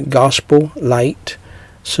it at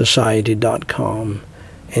gospellightsociety.com,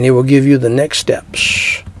 and it will give you the next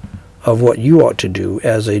steps of what you ought to do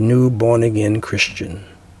as a new born-again Christian.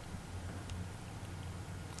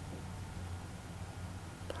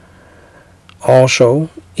 Also,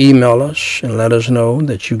 email us and let us know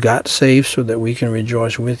that you got saved so that we can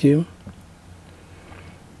rejoice with you.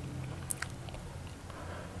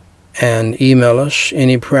 And email us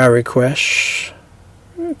any prayer requests,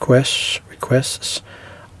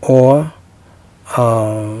 or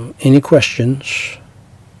any questions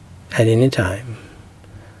at any time.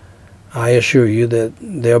 I assure you that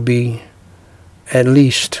there'll be at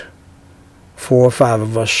least 4 or 5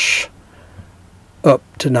 of us up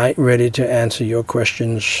tonight ready to answer your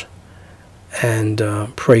questions and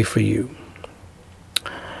pray for you.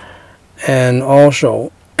 And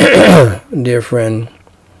also, dear friend,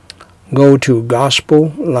 go to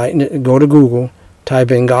Google,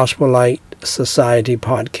 type in Gospel Light Society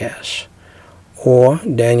Podcast or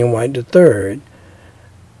Daniel White III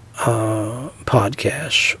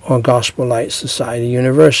podcast or Gospel Light Society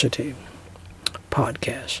University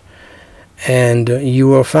podcast. And you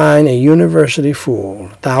will find a university full,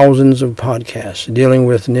 thousands of podcasts dealing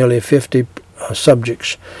with nearly 50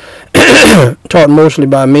 subjects, taught mostly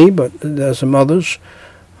by me, but there's some others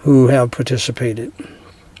who have participated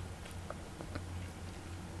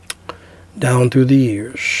down through the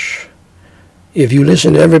years. If you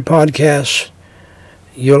listen to every podcast,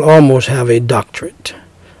 you'll almost have a doctorate.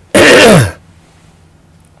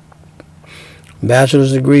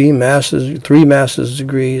 Bachelor's degree, 3 master's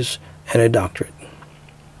degrees, and a doctorate.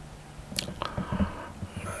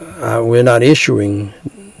 We're not issuing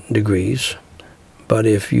degrees, but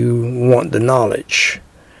if you want the knowledge,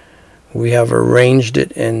 we have arranged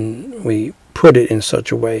it and we put it in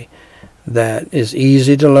such a way that is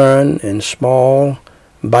easy to learn in small,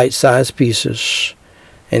 bite-sized pieces,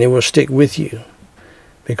 and it will stick with you,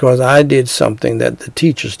 because I did something that the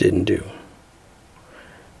teachers didn't do.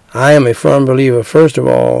 I am a firm believer, first of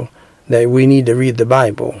all, that we need to read the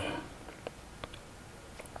Bible.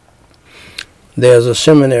 There's a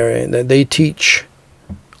seminary that they teach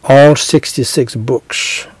all 66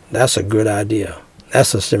 books. That's a good idea.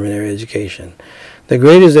 That's a seminary education. The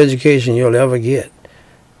greatest education you'll ever get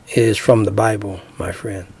is from the Bible, my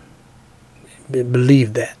friend.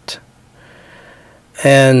 Believe that.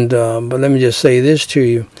 And but let me just say this to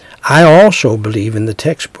you. I also believe in the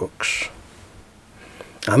textbooks.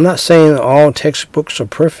 I'm not saying all textbooks are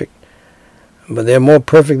perfect, but they're more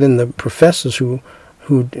perfect than the professors who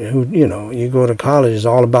you know, you go to college, it's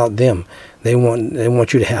all about them. They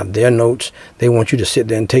want you to have their notes. They want you to sit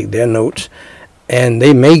there and take their notes. And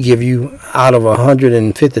they may give you, out of a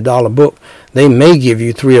 $150 book, they may give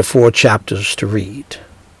you 3 or 4 chapters to read,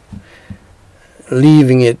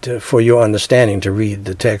 leaving it for your understanding to read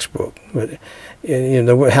the textbook. But you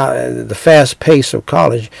know, the fast pace of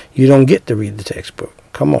college, you don't get to read the textbook.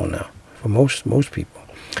 Come on now, for most people.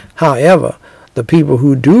 However, the people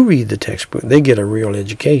who do read the textbook, they get a real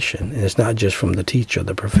education, and it's not just from the teacher,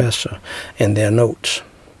 the professor, and their notes.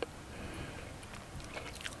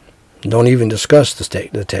 Don't even discuss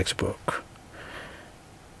the textbook.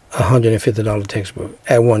 $150 textbook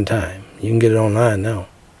at one time. You can get it online now.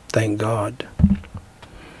 Thank God.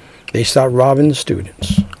 They stopped robbing the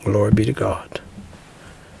students. Glory be to God.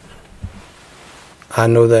 I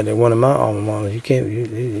know that at one of my alma maters, you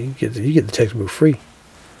get the textbook free.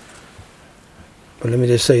 But let me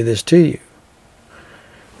just say this to you.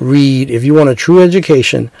 Read, if you want a true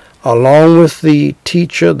education, along with the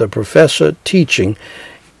teacher, the professor teaching,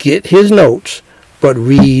 get his notes, but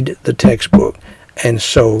read the textbook. And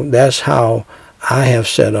so that's how I have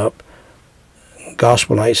set up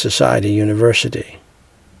Gospel Light Society University.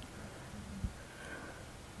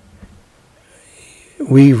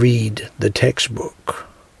 We read the textbook.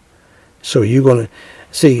 So you're going to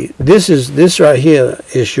see, this right here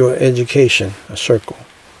is your education, a circle,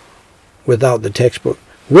 without the textbook.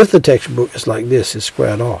 With the textbook, it's like this, it's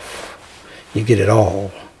squared off. You get it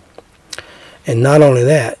all. And not only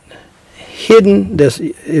that, hidden, if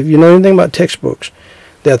you know anything about textbooks,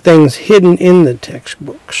 there are things hidden in the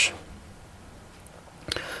textbooks,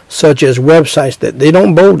 such as websites that they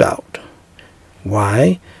don't bold out.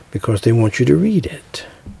 Why? Because they want you to read it.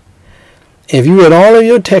 If you read all of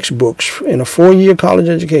your textbooks in a 4-year college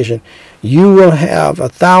education, you will have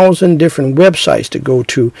 1,000 different websites to go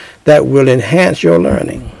to that will enhance your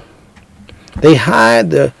learning. They hide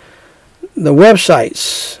the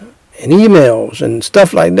websites and emails and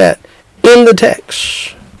stuff like that in the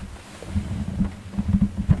text.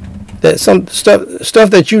 That's some stuff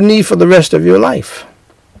that you need for the rest of your life.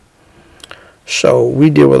 So we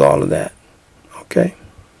deal with all of that. Okay?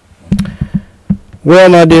 Well,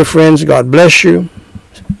 my dear friends, God bless you.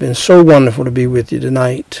 It's been so wonderful to be with you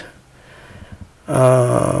tonight.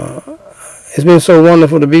 It's been so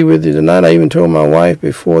wonderful to be with you tonight. I even told my wife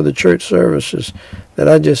before the church services that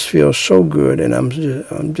I just feel so good, and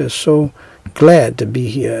I'm just so glad to be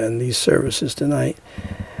here in these services tonight.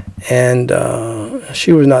 And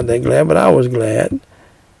she was not that glad, but I was glad.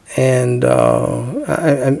 And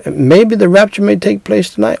maybe the rapture may take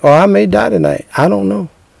place tonight, or I may die tonight. I don't know.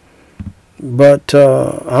 But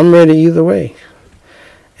I'm ready either way.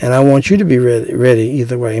 And I want you to be ready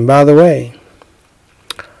either way. And by the way,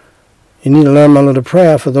 you need to learn my little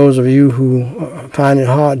prayer for those of you who find it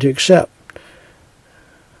hard to accept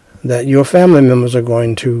that your family members are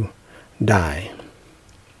going to die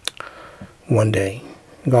one day.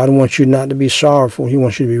 God wants you not to be sorrowful. He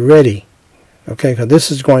wants you to be ready. Okay? Because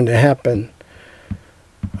this is going to happen.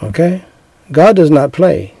 Okay? God does not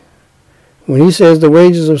play. When he says the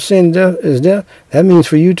wages of sin is death, that means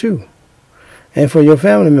for you too. And for your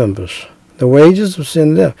family members. The wages of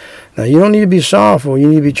sin is death. Now, you don't need to be sorrowful. You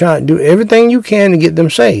need to be trying to do everything you can to get them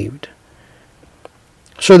saved.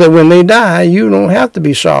 So that when they die, you don't have to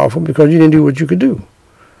be sorrowful because you didn't do what you could do.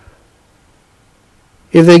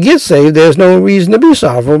 If they get saved, there's no reason to be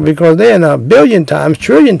sorrowful because they're in a billion times,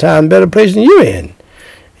 trillion times better place than you're in.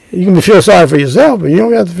 You can feel sorry for yourself, but you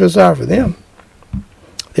don't have to feel sorry for them.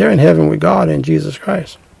 They're in heaven with God in Jesus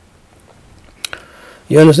Christ.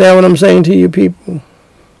 You understand what I'm saying to you people?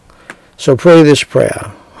 So pray this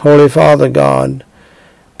prayer. Holy Father God,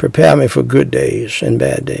 prepare me for good days and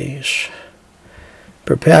bad days.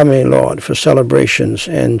 Prepare me, Lord, for celebrations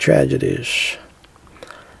and tragedies.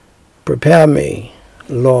 Prepare me,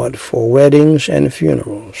 Lord, for weddings and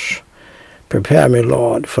funerals. Prepare me,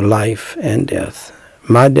 Lord, for life and death.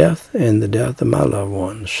 My death and the death of my loved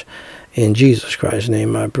ones. In Jesus Christ's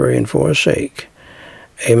name I pray and for his sake.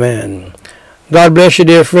 Amen. God bless you,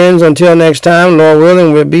 dear friends. Until next time, Lord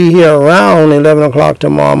willing, we'll be here around 11 o'clock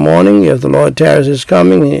tomorrow morning if the Lord tarries his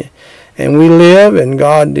coming and we live and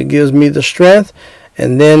God gives me the strength.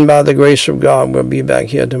 And then by the grace of God, we'll be back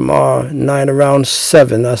here tomorrow night around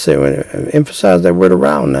 7. I say, emphasize that word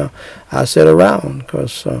around now. I said around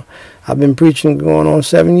because I've been preaching going on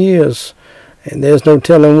 7 years. And there's no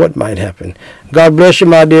telling what might happen. God bless you,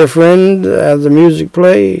 my dear friend, as the music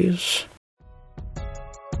plays.